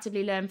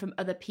proactively learn from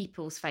other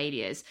people's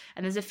failures.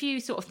 And there's a few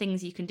sort of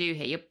things you can do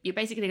here. You're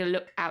basically going to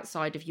look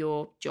outside of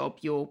your job,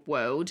 your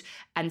world,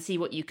 and see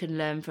what you can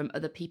learn from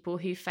other people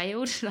who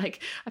failed.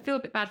 Like, I feel a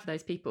bit bad for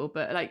those people,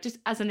 but like, just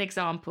as an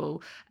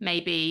example,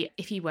 maybe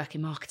if you work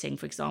in marketing,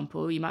 for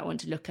example, you might want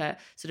to look at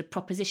sort of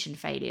proposition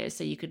failures.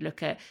 So you could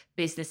look at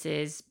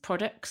businesses'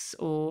 products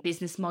or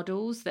business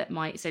models that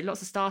might, so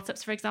lots of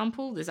startups, for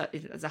example, there's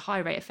a high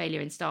rate of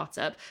failure in startups.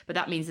 But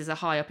that means there's a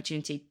high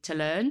opportunity to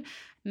learn.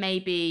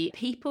 Maybe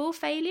people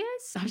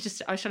failures. I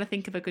was trying to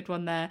think of a good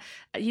one there.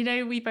 You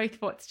know, we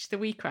both watched the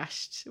We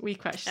Crashed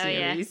series.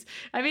 Yeah.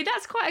 I mean,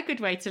 that's quite a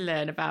good way to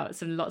learn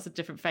about lots of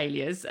different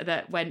failures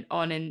that went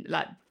on in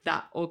like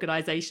that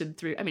organization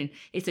through. I mean,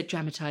 it's a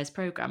dramatized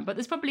program, but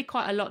there's probably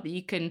quite a lot that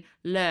you can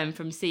learn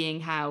from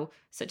seeing how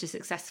such a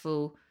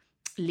successful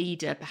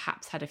leader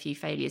perhaps had a few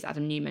failures.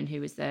 Adam Newman,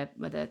 who was the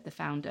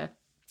founder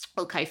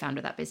or co-founder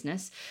of that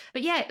business.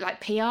 But yeah,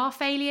 like PR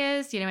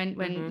failures, you know,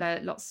 when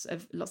lots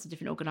of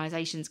different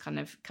organizations kind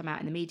of come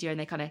out in the media and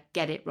they kind of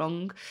get it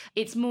wrong.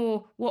 It's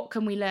more, what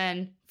can we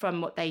learn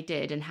from what they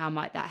did and how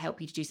might that help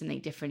you to do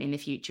something different in the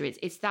future?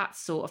 It's that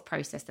sort of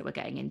process that we're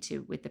getting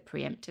into with the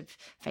preemptive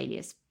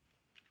failures.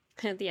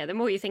 Yeah, the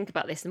more you think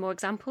about this, the more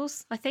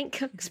examples, I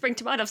think, spring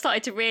to mind. I've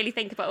started to really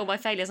think about all my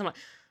failures. I'm like,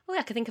 oh, yeah,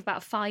 I can think of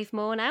about 5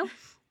 more now.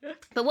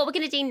 But what we're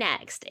going to do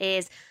next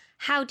is,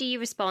 how do you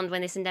respond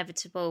when this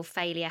inevitable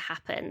failure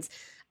happens?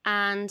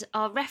 And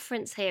our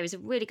reference here is a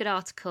really good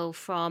article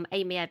from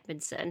Amy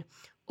Edmondson,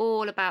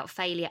 all about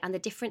failure and the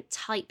different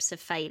types of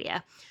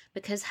failure,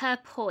 because her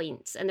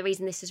point, and the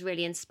reason this has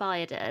really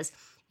inspired us,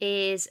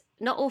 is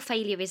not all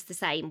failure is the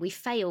same. We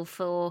fail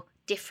for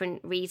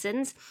different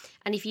reasons.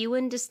 And if you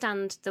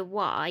understand the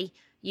why,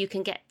 you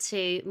can get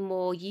to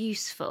more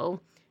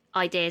useful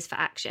ideas for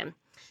action.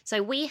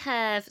 So we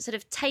have sort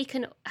of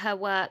taken her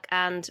work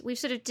and we've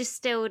sort of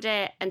distilled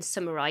it and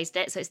summarised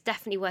it. So it's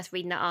definitely worth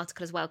reading that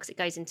article as well, because it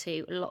goes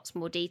into lots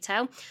more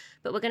detail.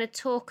 But we're going to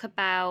talk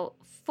about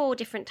 4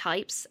 different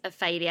types of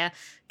failure,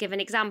 give an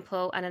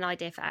example and an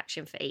idea for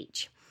action for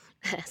each.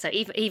 So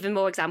even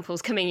more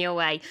examples coming your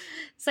way.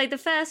 So the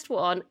first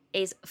one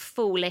is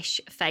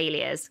foolish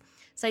failures.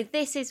 So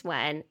this is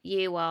when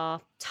you are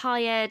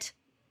tired,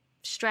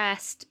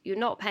 stressed, you're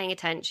not paying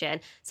attention.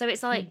 So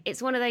it's like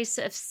it's one of those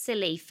sort of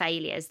silly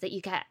failures that I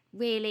get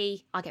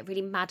really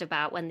mad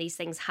about when these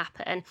things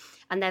happen,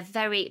 and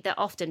they're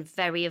often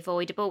very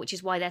avoidable, which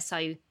is why they're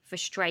so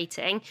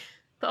frustrating.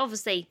 But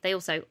obviously they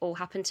also all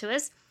happen to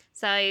us.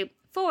 So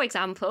for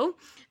example,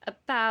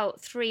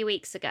 about 3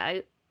 weeks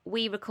ago,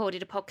 we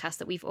recorded a podcast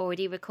that we've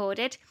already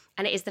recorded,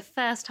 and it is the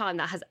first time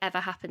that has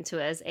ever happened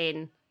to us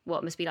in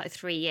what must be like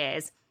 3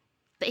 years.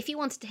 But if you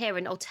wanted to hear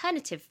an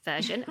alternative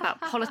version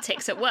about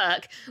politics at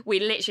work, we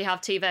literally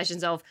have 2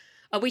 versions of.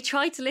 And we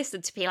tried to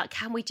listen to be like,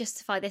 can we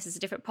justify this as a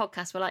different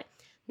podcast? We're like,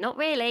 not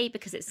really,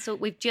 because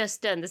we've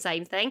just done the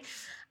same thing.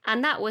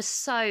 And that was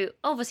so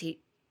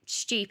obviously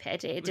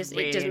stupid. It does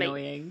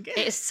Annoying.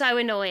 It is so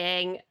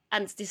annoying.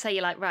 And to say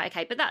you're like, right,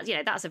 okay, but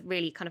that's a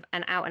really kind of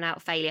an out and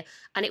out failure.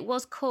 And it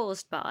was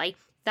caused by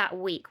that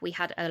week we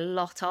had a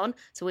lot on.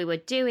 So we were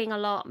doing a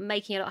lot,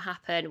 making a lot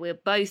happen. We were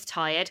both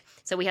tired.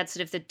 So we had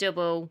sort of the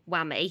double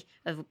whammy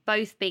of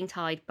both being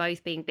tired,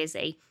 both being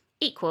busy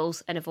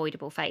equals an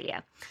avoidable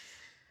failure.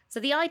 So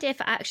the idea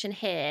for action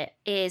here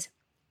is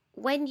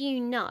when you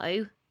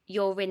know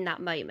you're in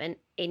that moment,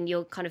 in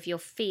your kind of you're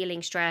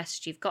feeling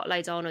stressed, you've got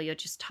loads on or you're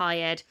just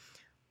tired,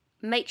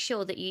 make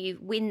sure that you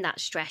win that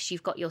stress,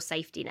 you've got your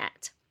safety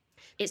net.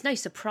 It's no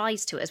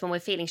surprise to us when we're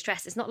feeling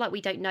stressed. It's not like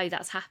we don't know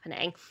that's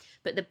happening,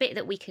 but the bit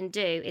that we can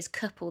do is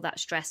couple that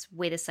stress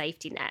with a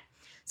safety net.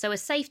 So a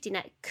safety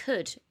net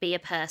could be a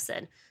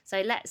person.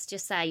 So let's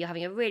just say you're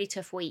having a really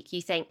tough week.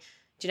 You think,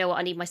 do you know what,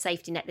 I need my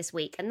safety net this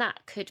week. And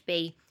that could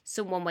be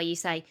someone where you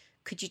say,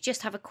 could you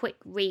just have a quick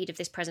read of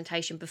this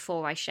presentation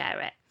before I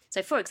share it?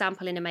 So for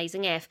example, in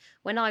Amazing If,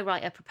 when I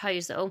write a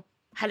proposal,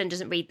 Helen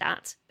doesn't read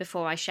that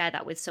before I share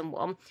that with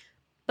someone.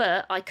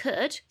 But I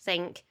could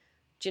think,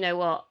 do you know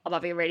what? I'm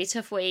having a really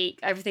tough week.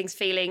 Everything's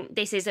feeling,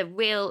 this is a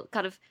real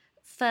kind of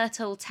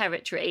fertile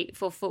territory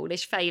for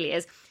foolish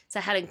failures. So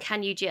Helen,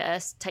 can you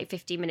just take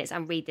 15 minutes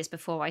and read this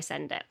before I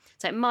send it?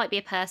 So it might be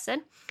a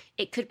person.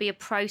 It could be a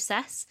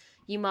process.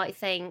 You might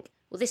think,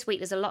 well, this week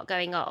there's a lot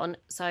going on.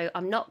 So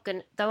I'm not going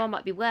to, though I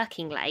might be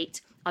working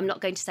late, I'm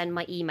not going to send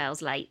my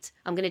emails late.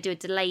 I'm going to do a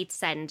delayed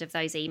send of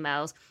those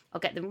emails.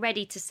 I'll get them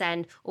ready to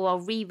send, or I'll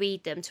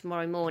reread them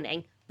tomorrow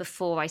morning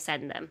before I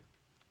send them.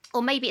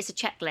 Or maybe it's a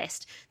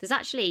checklist. There's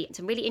actually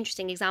some really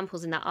interesting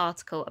examples in that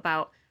article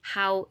about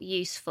how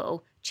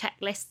useful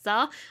checklists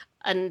are.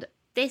 And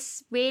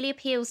this really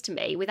appeals to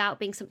me without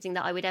being something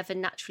that I would ever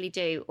naturally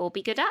do or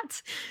be good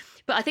at.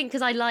 But I think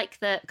because I like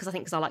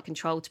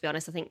control, to be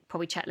honest. I think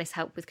probably checklists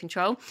help with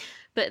control.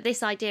 But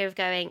this idea of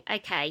going,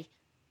 okay,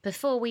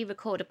 before we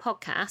record a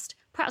podcast,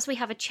 perhaps we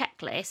have a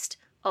checklist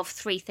of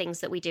 3 things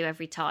that we do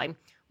every time.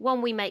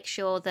 One, we make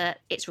sure that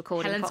it's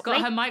recording Helen's properly.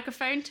 got her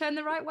microphone turned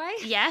the right way.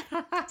 Yeah.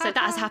 So that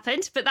has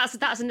happened, but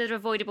that's another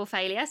avoidable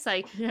failure.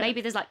 So maybe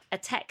there's like a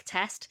tech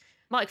test,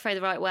 microphone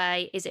the right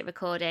way, is it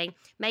recording?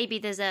 Maybe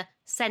there's a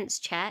sense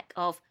check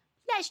of,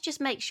 let's just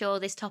make sure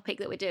this topic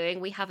that we're doing,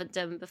 we haven't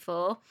done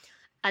before.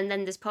 And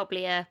then there's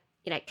probably a,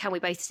 can we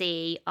both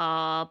see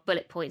our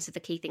bullet points of the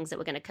key things that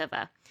we're going to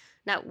cover?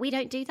 Now, we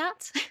don't do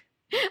that.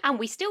 And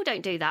we still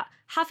don't do that,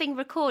 having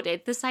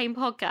recorded the same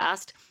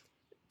podcast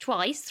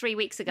twice 3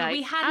 weeks ago. No,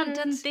 we hadn't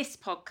done this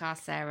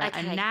podcast, Sarah, okay.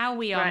 And now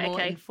we are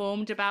more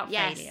informed about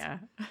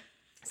failure.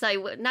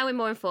 So now we're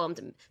more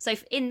informed. So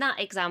in that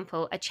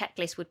example, a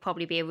checklist would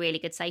probably be a really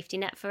good safety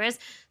net for us.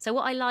 So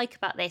what I like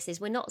about this is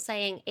we're not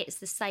saying it's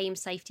the same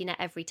safety net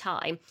every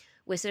time.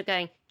 We're sort of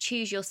going,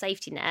 choose your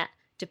safety net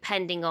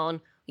depending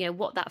on,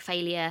 what that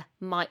failure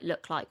might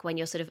look like when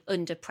you're sort of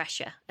under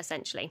pressure,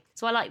 essentially.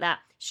 So I like that.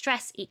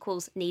 Stress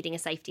equals needing a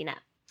safety net.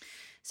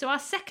 So our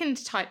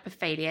second type of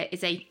failure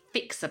is a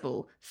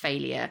fixable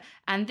failure.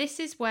 And this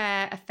is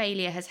where a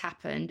failure has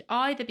happened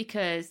either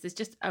because there's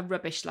just a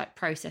rubbish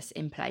process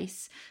in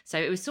place. So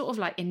it was sort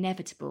of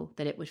inevitable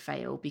that it would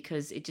fail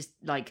because it just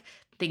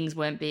things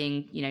weren't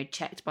being,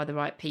 checked by the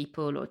right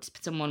people, or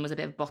someone was a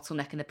bit of a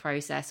bottleneck in the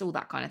process, all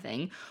that kind of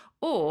thing.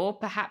 Or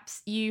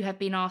perhaps you have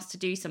been asked to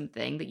do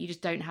something that you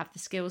just don't have the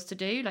skills to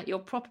do. You're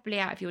probably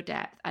out of your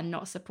depth and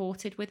not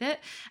supported with it.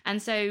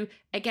 And so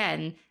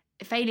again,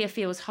 failure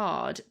feels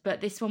hard, but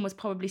this one was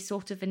probably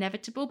sort of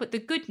inevitable. But the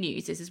good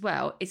news is as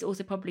well, it's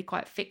also probably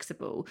quite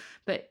fixable.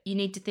 But you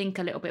need to think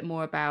a little bit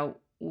more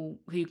about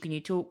who can you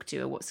talk to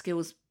or what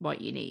skills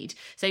might you need.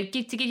 So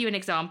to give you an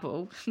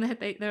example,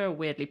 there are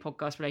weirdly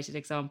podcast related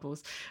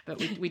examples, but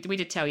we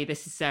did tell you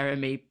this is Sarah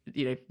and me,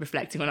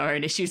 reflecting on our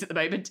own issues at the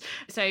moment.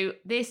 So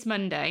this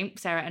Monday,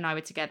 Sarah and I were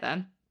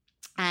together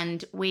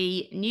and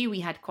we knew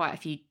we had quite a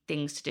few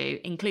things to do,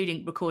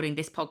 including recording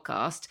this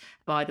podcast.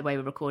 By the way,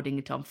 we're recording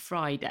it on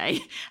Friday.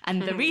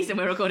 And the reason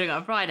we're recording it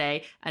on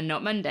Friday and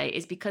not Monday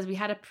is because we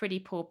had a pretty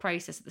poor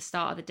process at the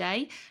start of the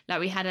day.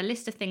 We had a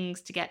list of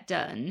things to get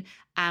done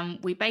and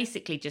we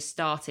basically just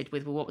started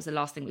with, what was the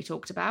last thing we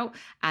talked about?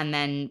 And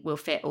then we'll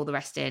fit all the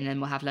rest in and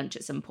we'll have lunch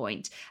at some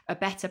point. A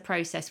better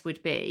process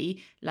would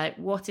be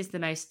what is the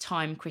most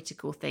time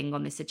critical thing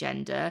on this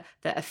agenda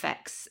that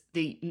affects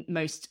the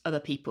most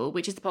other people,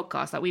 which is the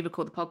podcast. We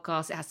record the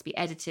podcast, it has to be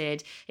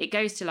edited. It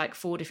goes to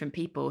 4 different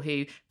people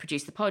who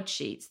produce the pod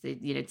sheets,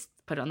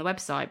 put it on the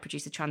website,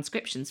 produce the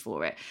transcriptions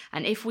for it.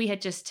 And if we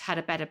had just had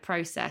a better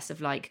process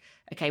of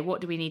okay,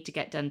 what do we need to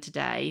get done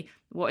today?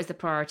 What is the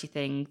priority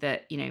thing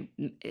that,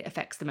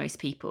 affects the most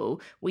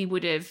people? We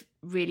would have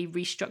really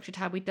restructured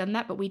how we'd done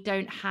that, but we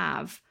don't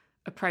have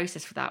a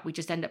process for that. We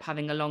just end up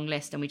having a long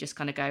list and we just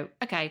kind of go,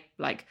 okay,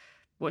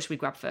 what should we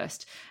grab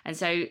first? And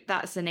so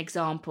that's an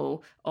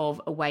example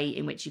of a way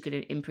in which you could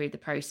improve the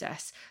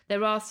process.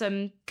 There are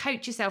some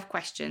coach yourself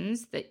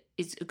questions that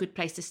is a good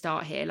place to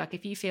start here.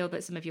 If you feel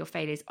that some of your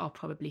failures are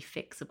probably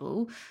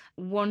fixable,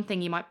 one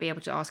thing you might be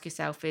able to ask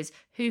yourself is,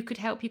 who could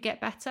help you get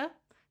better?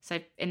 So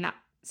in that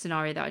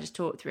scenario that I just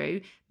talked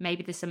through,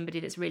 maybe there's somebody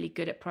that's really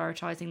good at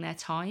prioritizing their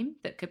time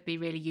that could be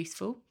really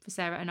useful for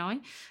Sarah and I.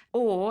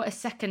 Or a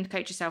second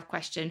coach yourself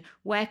question,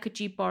 where could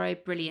you borrow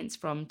brilliance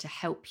from to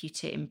help you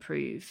to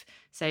improve?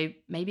 So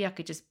maybe I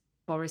could just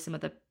borrow some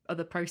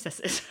other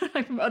processes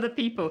from other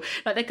people.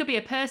 Like there could be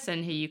a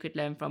person who you could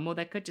learn from, or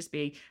there could just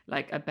be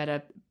like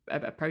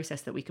a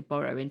process that we could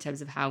borrow in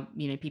terms of how,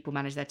 you know, people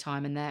manage their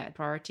time and their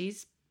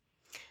priorities.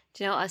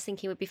 Do you know what I was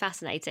thinking would be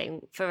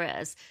fascinating for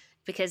us?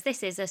 Because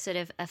this is a sort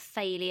of a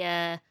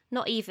failure,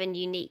 not even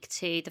unique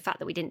to the fact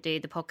that we didn't do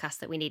the podcast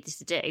that we needed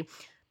to do,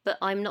 but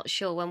I'm not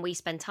sure when we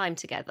spend time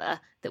together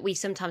that we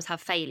sometimes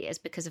have failures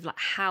because of like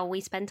how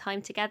we spend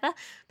time together.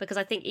 Because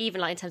I think even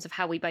like in terms of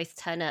how we both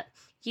turn up,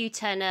 you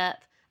turn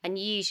up and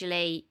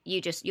usually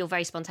you're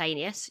very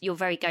spontaneous, you're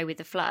very go with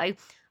the flow.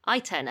 I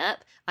turn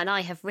up and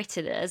I have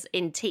written us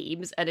in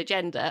Teams an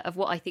agenda of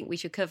what I think we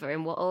should cover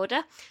in what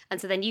order.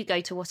 And so then you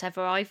go to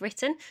whatever I've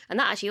written. And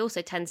that actually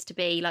also tends to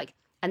be like,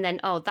 and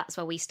then, that's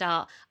where we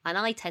start. And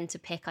I tend to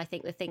pick, I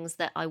think, the things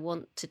that I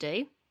want to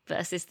do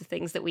versus the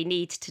things that we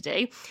need to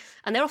do.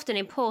 And they're often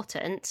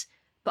important,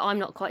 but I'm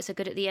not quite so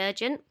good at the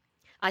urgent.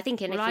 I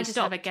think I just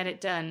have a get it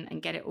done and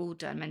get it all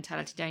done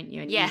mentality, don't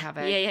you? And you have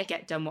a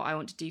get done what I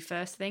want to do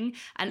first thing.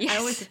 And I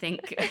always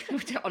think,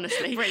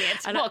 honestly. Brilliant.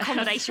 And what a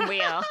combination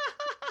we are.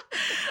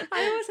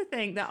 I also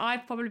think that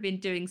I've probably been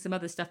doing some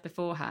other stuff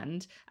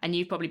beforehand, and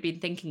you've probably been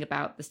thinking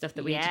about the stuff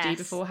that we need to do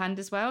beforehand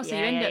as well. So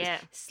you end up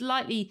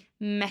slightly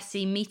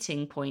messy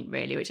meeting point,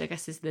 really, which I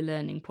guess is the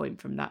learning point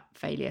from that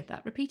failure,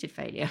 that repeated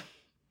failure.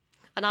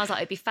 And I was like,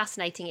 it'd be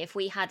fascinating if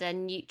we had a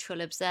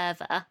neutral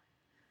observer,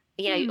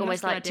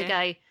 almost like to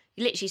go,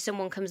 literally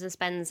someone comes and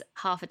spends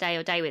half a day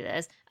or day with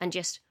us and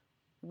just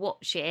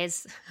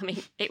watches. I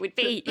mean, it would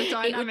be the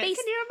dynamic.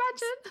 Can you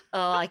imagine?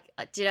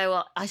 Oh, do you know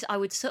what? I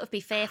would sort of be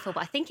fearful,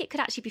 but I think it could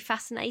actually be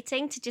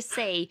fascinating to just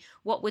see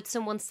what would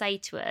someone say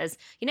to us.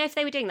 You know, if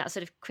they were doing that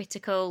sort of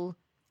critical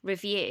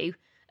review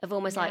of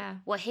almost like,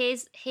 well,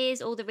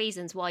 here's all the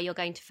reasons why you're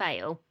going to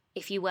fail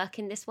if you work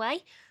in this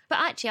way. But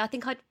actually, I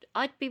think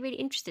I'd be really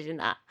interested in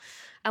that.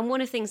 And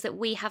one of the things that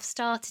we have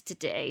started to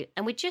do,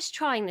 and we're just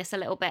trying this a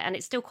little bit, and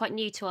it's still quite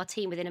new to our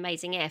team within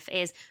Amazing If,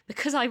 is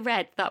because I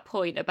read that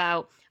point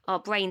about our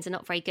brains are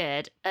not very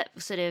good at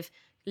sort of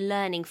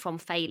learning from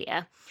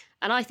failure.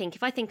 And I think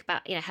if I think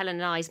about, Helen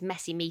and I's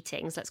messy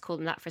meetings, let's call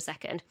them that for a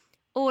second,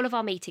 all of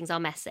our meetings are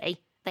messy.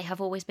 They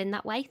have always been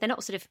that way. They're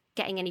not sort of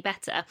getting any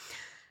better.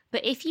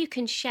 But if you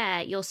can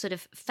share your sort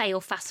of fail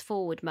fast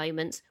forward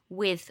moments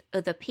with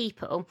other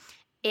people,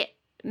 it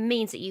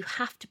means that you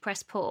have to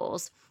press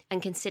pause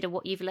and consider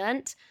what you've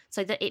learnt,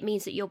 so that it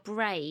means that your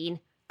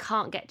brain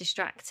can't get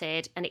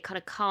distracted and it kind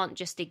of can't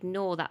just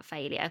ignore that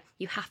failure.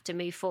 You have to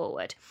move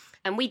forward.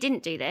 And we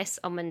didn't do this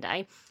on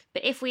Monday,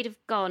 but if we'd have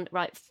gone,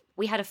 right,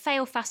 we had a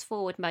fail fast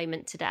forward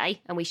moment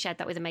today and we shared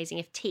that with Amazing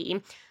If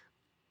team,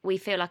 we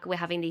feel like we're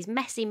having these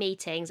messy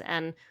meetings,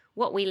 and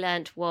what we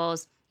learnt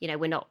was,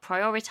 we're not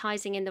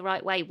prioritising in the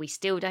right way. We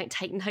still don't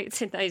take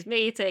notes in those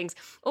meetings.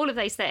 All of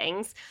those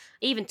things,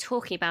 even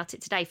talking about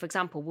it today, for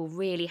example, will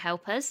really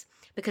help us,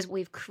 because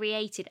we've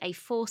created a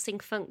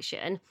forcing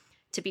function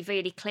to be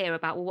really clear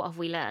about, well, what have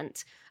we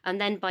learnt? And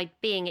then by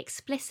being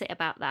explicit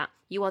about that,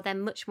 you are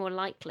then much more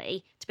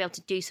likely to be able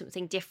to do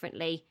something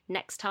differently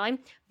next time,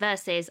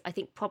 versus I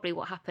think probably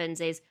what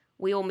happens is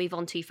we all move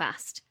on too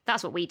fast.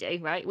 That's what we do,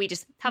 right? We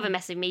just have a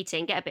messy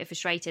meeting, get a bit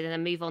frustrated, and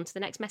then move on to the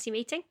next messy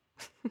meeting.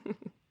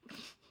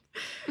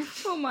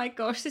 Oh my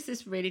gosh, this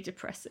is really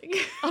depressing.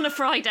 On a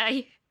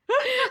Friday.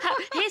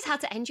 Here's how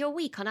to end your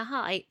week on a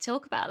high.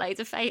 Talk about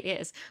loads of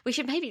failures. We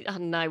should maybe,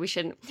 we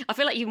shouldn't. I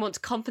feel like you want to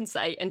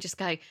compensate and just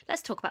go,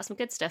 let's talk about some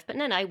good stuff. But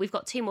no, we've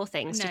got 2 more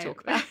things to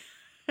talk about.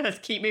 Let's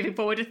keep moving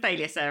forward with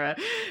failure, Sarah.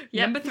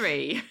 Yep. Number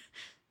 3.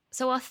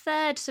 So our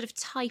third sort of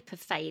type of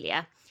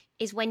failure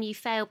is when you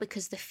fail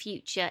because the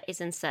future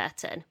is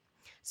uncertain.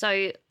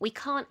 So we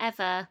can't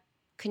ever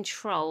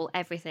control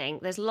everything.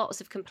 There's lots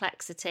of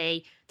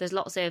complexity. There's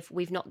lots of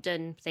we've not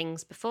done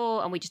things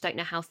before and we just don't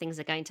know how things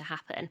are going to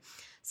happen.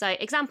 So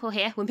example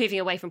here, we're moving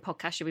away from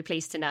podcasts, you'll be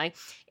pleased to know,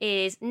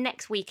 is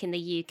next week in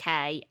the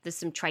UK, there's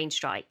some train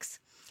strikes.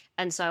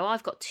 And so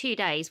I've got 2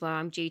 days where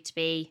I'm due to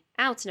be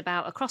out and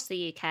about across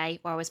the UK,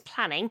 where I was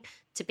planning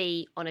to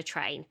be on a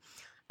train.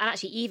 And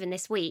actually, even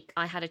this week,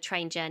 I had a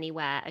train journey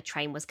where a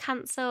train was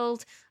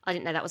cancelled. I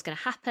didn't know that was going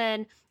to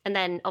happen. And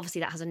then obviously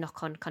that has a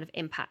knock-on kind of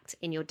impact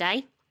in your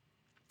day.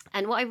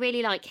 And what I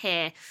really like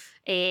here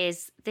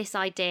is this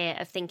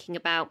idea of thinking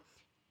about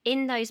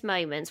in those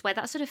moments where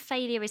that sort of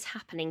failure is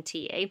happening to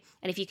you,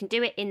 and if you can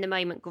do it in the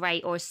moment,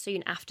 great, or as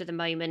soon after the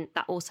moment,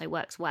 that also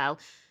works well.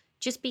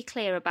 Just be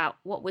clear about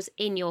what was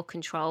in your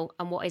control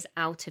and what is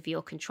out of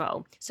your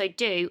control. So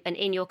do an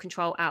in your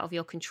control, out of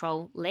your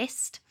control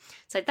list.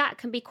 So that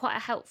can be quite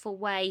a helpful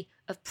way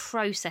of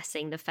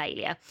processing the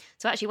failure.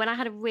 So actually, when I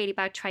had a really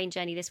bad train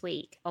journey this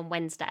week on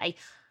Wednesday,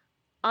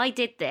 I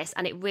did this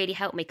and it really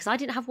helped me because I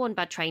didn't have one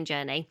bad train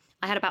journey.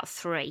 I had about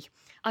 3.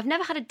 I've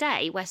never had a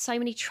day where so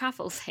many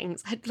travel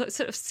things had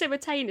sort of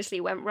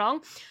simultaneously went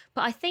wrong.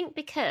 But I think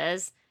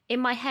because in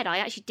my head, I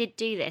actually did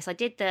do this. I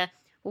did the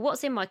well,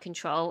 what's in my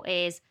control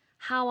is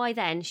how I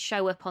then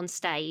show up on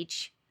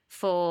stage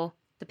for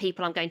the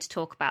people I'm going to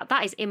talk about.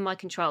 That is in my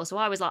control. So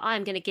I was like, I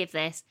am going to give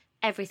this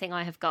everything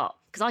I have got,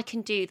 because I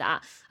can do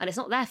that. And it's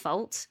not their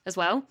fault as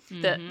well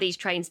that these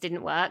trains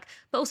didn't work,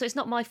 but also it's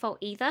not my fault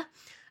either.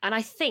 And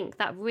I think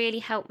that really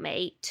helped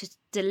me to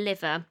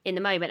deliver in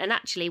the moment. And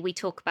actually, we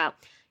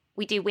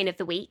do win of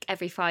the week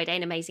every Friday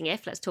in Amazing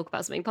If. Let's talk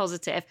about something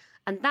positive.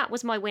 And that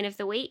was my win of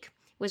the week,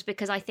 was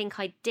because I think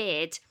I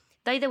did,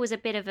 though there was a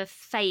bit of a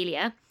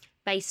failure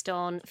based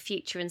on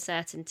future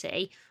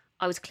uncertainty,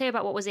 I was clear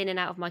about what was in and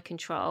out of my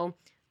control.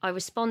 I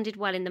responded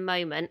well in the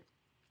moment.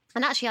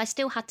 And actually, I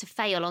still had to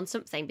fail on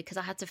something, because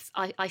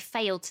I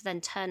failed to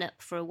then turn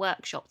up for a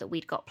workshop that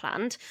we'd got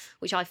planned,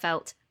 which I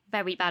felt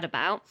very bad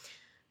about.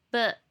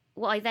 But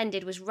what I then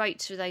did was wrote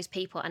to those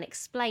people and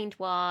explained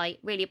why,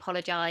 really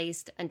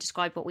apologised and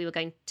described what we were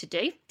going to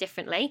do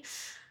differently.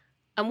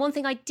 And one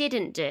thing I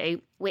didn't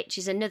do, which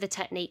is another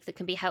technique that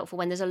can be helpful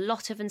when there's a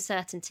lot of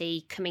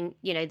uncertainty coming,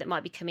 that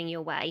might be coming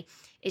your way,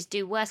 is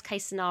do worst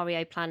case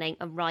scenario planning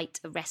and write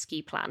a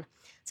rescue plan.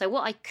 So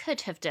what I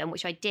could have done,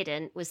 which I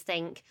didn't, was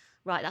think,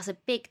 right, that's a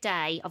big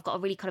day. I've got a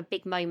really kind of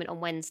big moment on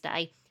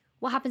Wednesday.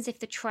 What happens if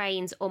the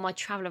trains or my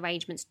travel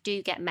arrangements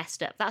do get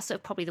messed up? That's sort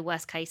of probably the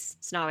worst case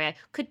scenario.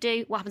 Could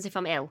do. What happens if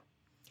I'm ill?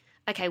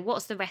 Okay,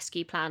 what's the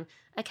rescue plan?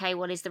 Okay,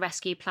 well, is the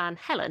rescue plan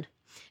Helen?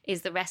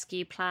 Is the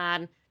rescue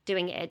plan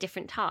doing it at a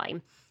different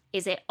time?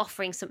 Is it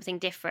offering something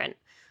different?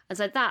 And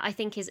so that, I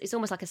think, is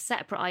almost like a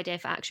separate idea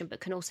for action, but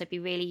can also be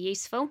really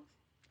useful.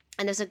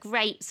 And there's a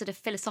great sort of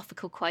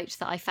philosophical quote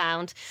that I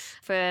found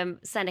from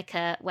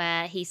Seneca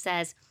where he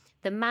says,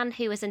 "The man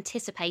who has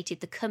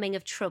anticipated the coming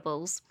of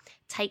troubles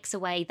takes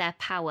away their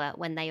power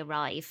when they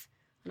arrive."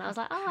 And I was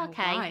like, oh,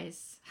 okay.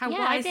 How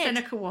wise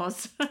Seneca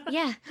was.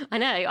 Yeah, I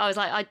know. I was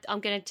like, I'm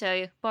going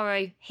to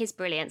borrow his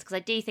brilliance, because I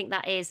do think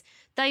that is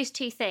those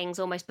two things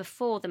almost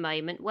before the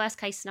moment, worst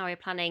case scenario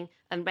planning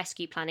and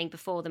rescue planning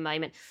before the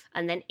moment,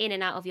 and then in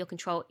and out of your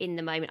control in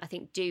the moment, I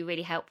think do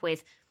really help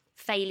with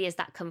failures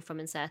that come from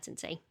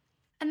uncertainty.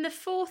 And the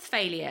fourth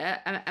failure,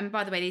 and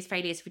by the way, these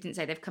failures, if we didn't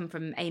say, they've come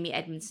from Amy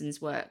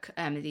Edmondson's work,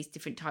 these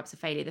different types of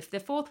failure. The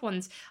fourth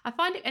one's, I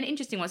find it an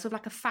interesting one, sort of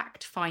like a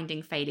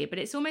fact-finding failure, but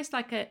it's almost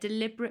like a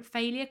deliberate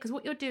failure, because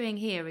what you're doing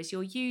here is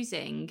you're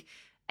using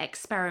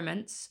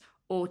experiments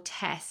or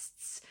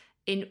tests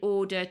in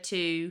order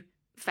to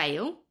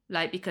fail,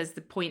 because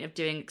the point of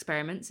doing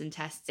experiments and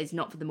tests is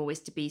not for them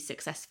always to be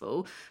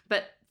successful,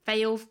 but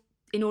fail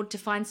in order to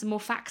find some more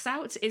facts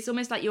out. It's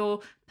almost like you're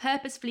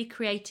purposefully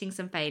creating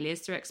some failures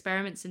through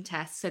experiments and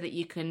tests so that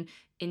you can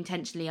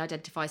intentionally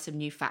identify some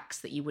new facts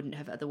that you wouldn't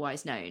have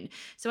otherwise known.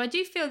 So I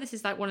do feel this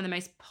is like one of the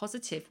most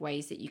positive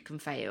ways that you can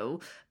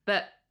fail,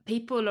 but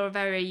people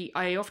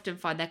I often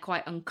find they're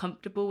quite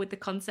uncomfortable with the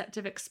concept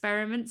of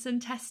experiments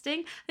and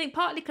testing. I think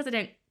partly because I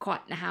don't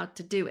quite know how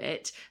to do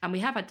it. And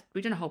we've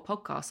done a whole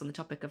podcast on the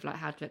topic of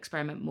how to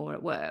experiment more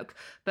at work.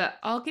 But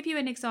I'll give you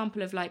an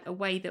example of a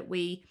way that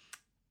we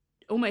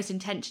almost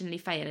intentionally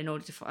fail in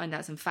order to find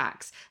out some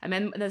facts. And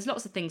then there's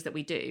lots of things that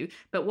we do,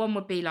 but one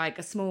would be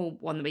a small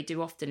one that we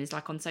do often is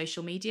on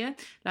social media.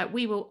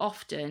 We will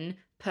often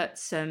put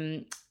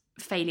some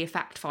failure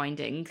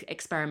fact-finding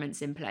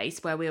experiments in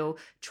place where we'll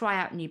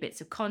try out new bits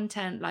of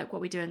content, like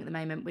what we're doing at the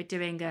moment. We're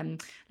doing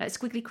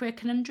Squiggly Career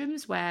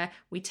Conundrums, where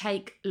we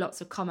take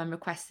lots of common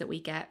requests that we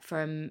get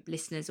from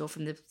listeners or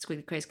from the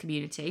Squiggly Careers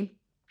community,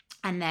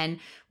 and then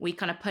we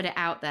kind of put it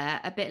out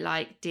there, a bit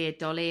like Dear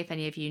Dolly, if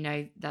any of you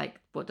know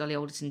what Dolly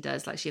Alderton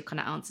does, she kind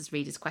of answers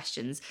readers'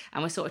 questions.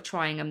 And we're sort of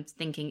trying and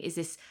thinking, is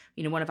this,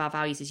 one of our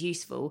values is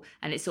useful?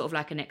 And it's sort of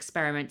like an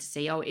experiment to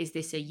see, is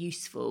this a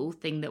useful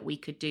thing that we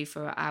could do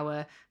for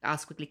our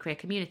Squiggly Career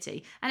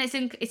community? And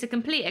it's a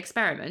complete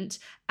experiment,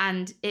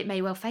 and it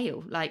may well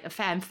fail.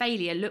 And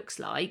failure looks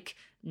like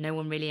no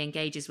one really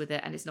engages with it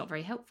and it's not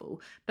very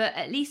helpful. But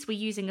at least we're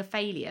using a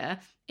failure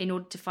in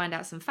order to find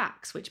out some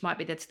facts, which might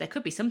be that there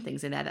could be some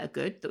things in there that are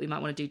good that we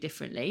might want to do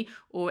differently,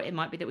 or it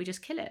might be that we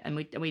just kill it and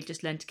we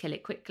just learn to kill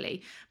it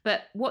quickly.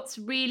 But what's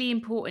really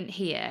important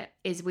here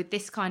is with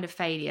this kind of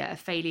failure, a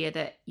failure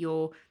that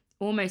you're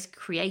almost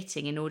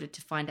creating in order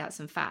to find out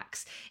some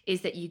facts,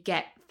 is that you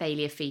get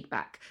failure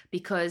feedback.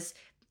 Because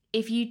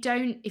if you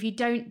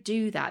don't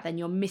do that, then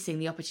you're missing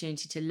the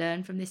opportunity to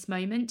learn from this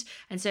moment.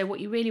 And so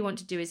what you really want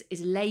to do is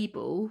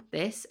label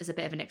this as a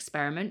bit of an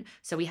experiment.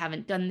 So we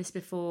haven't done this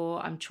before,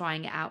 I'm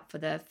trying it out for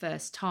the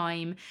first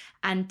time,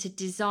 and to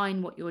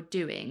design what you're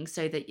doing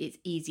so that it's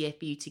easier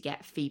for you to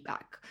get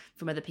feedback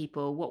from other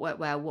people. What worked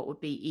well? What would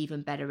be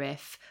even better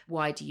if?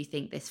 Why do you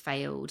think this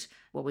failed?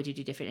 What would you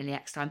do differently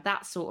next time?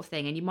 That sort of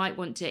thing. And you might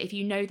want to, if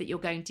you know that you're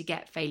going to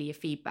get failure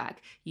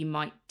feedback, you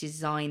might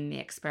design the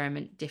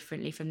experiment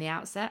differently from the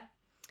outset.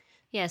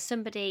 Yeah,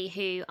 somebody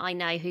who I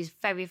know who's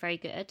very, very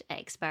good at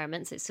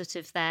experiments, it's sort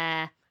of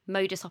their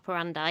modus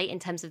operandi in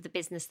terms of the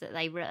business that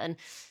they run.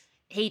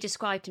 He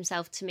described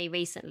himself to me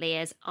recently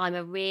as, I'm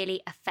a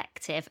really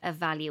effective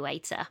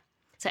evaluator.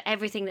 So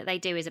everything that they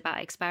do is about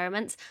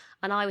experiments.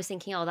 And I was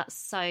thinking, oh, that's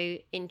so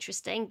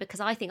interesting, because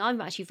I think I'm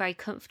actually very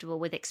comfortable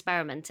with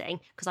experimenting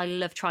because I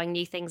love trying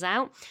new things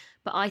out.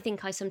 But I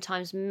think I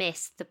sometimes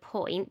miss the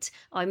point,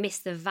 I miss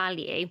the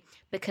value,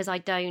 because I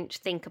don't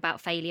think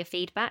about failure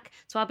feedback.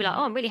 So I'll be like,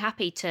 oh, I'm really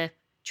happy to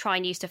try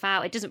new stuff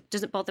out. It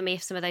doesn't bother me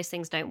if some of those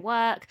things don't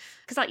work.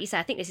 Because like you said,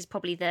 I think this is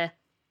probably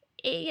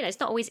it's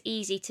not always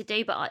easy to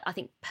do, but I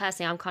think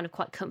personally I'm kind of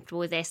quite comfortable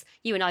with this.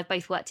 You and I have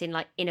both worked in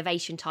like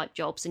innovation type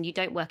jobs, and you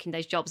don't work in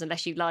those jobs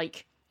unless you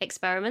like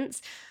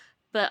experiments.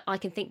 But I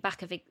can think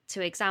back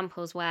to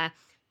examples where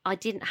I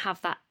didn't have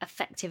that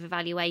effective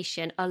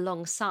evaluation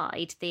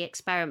alongside the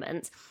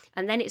experiments.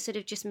 And then it sort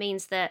of just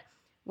means that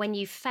when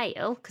you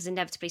fail, because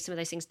inevitably some of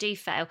those things do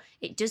fail,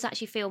 it does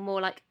actually feel more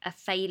like a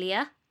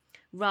failure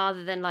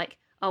rather than like,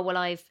 oh, well,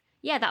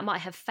 that might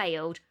have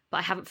failed, but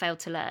I haven't failed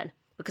to learn,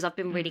 because I've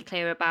been really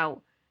clear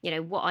about,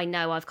 what I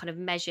know I've kind of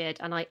measured,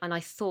 and I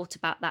thought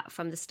about that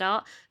from the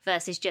start,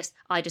 versus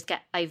I just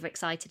get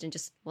overexcited and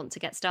just want to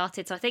get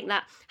started. So I think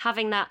that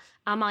having that,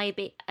 am I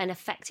an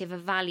effective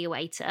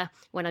evaluator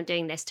when I'm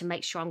doing this to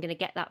make sure I'm going to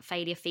get that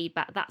failure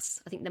feedback?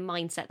 That's, I think, the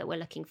mindset that we're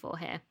looking for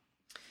here.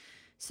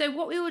 So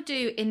what we will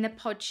do in the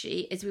pod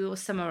sheet is we will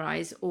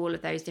summarise all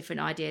of those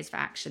different ideas for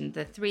action,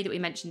 the 3 that we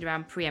mentioned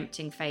around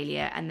preempting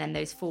failure, and then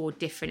those 4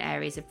 different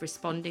areas of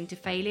responding to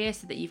failure,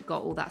 so that you've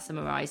got all that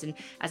summarised. And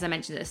as I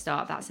mentioned at the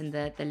start, that's in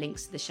the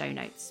links to the show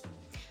notes.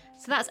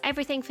 So that's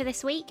everything for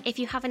this week. If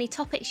you have any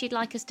topics you'd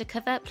like us to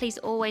cover, please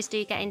always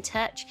do get in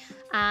touch.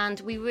 And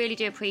we really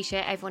do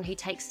appreciate everyone who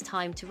takes the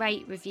time to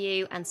rate,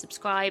 review and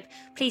subscribe.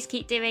 Please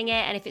keep doing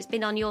it. And if it's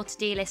been on your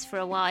to-do list for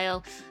a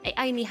while, it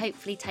only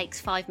hopefully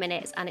takes 5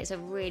 minutes, and it's a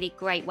really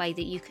great way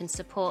that you can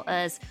support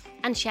us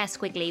and share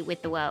Squiggly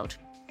with the world.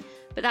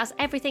 But that's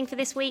everything for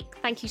this week.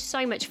 Thank you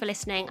so much for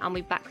listening, and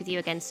we'll be back with you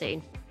again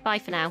soon. Bye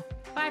for now.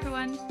 Bye,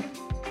 everyone.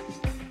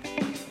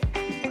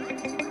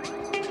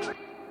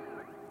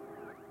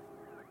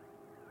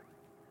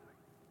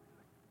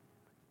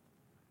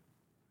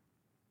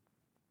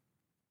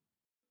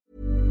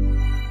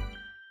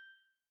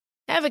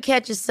 Ever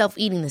catch yourself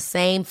eating the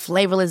same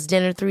flavorless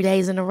dinner 3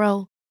 days in a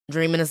row?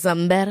 Dreaming of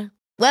something better?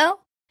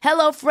 Well,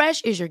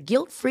 HelloFresh is your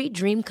guilt-free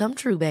dream come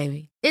true,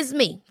 baby. It's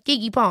me,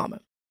 Keke Palmer.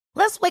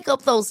 Let's wake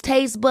up those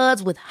taste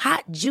buds with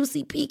hot,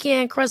 juicy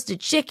pecan-crusted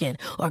chicken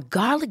or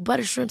garlic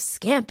butter shrimp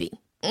scampi.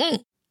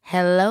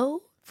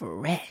 Hello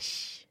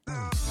Fresh.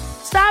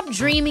 Stop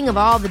dreaming of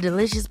all the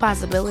delicious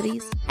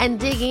possibilities and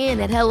dig in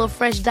at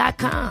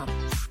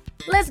HelloFresh.com.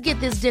 Let's get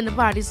this dinner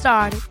party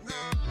started.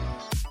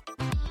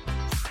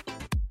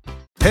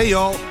 Hey,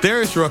 y'all,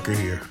 Darius Rucker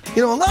here.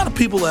 A lot of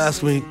people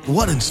ask me,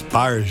 what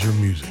inspires your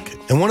music?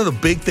 And one of the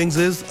big things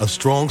is a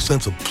strong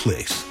sense of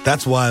place.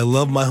 That's why I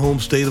love my home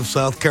state of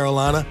South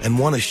Carolina and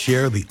want to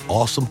share the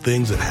awesome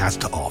things it has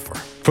to offer.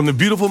 From the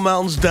beautiful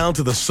mountains down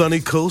to the sunny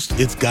coast,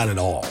 it's got it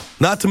all.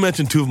 Not to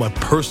mention 2 of my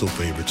personal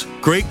favorites,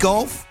 great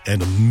golf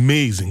and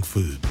amazing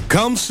food.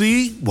 Come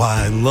see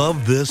why I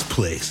love this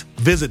place.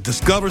 Visit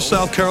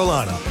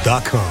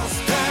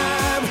discoversouthcarolina.com.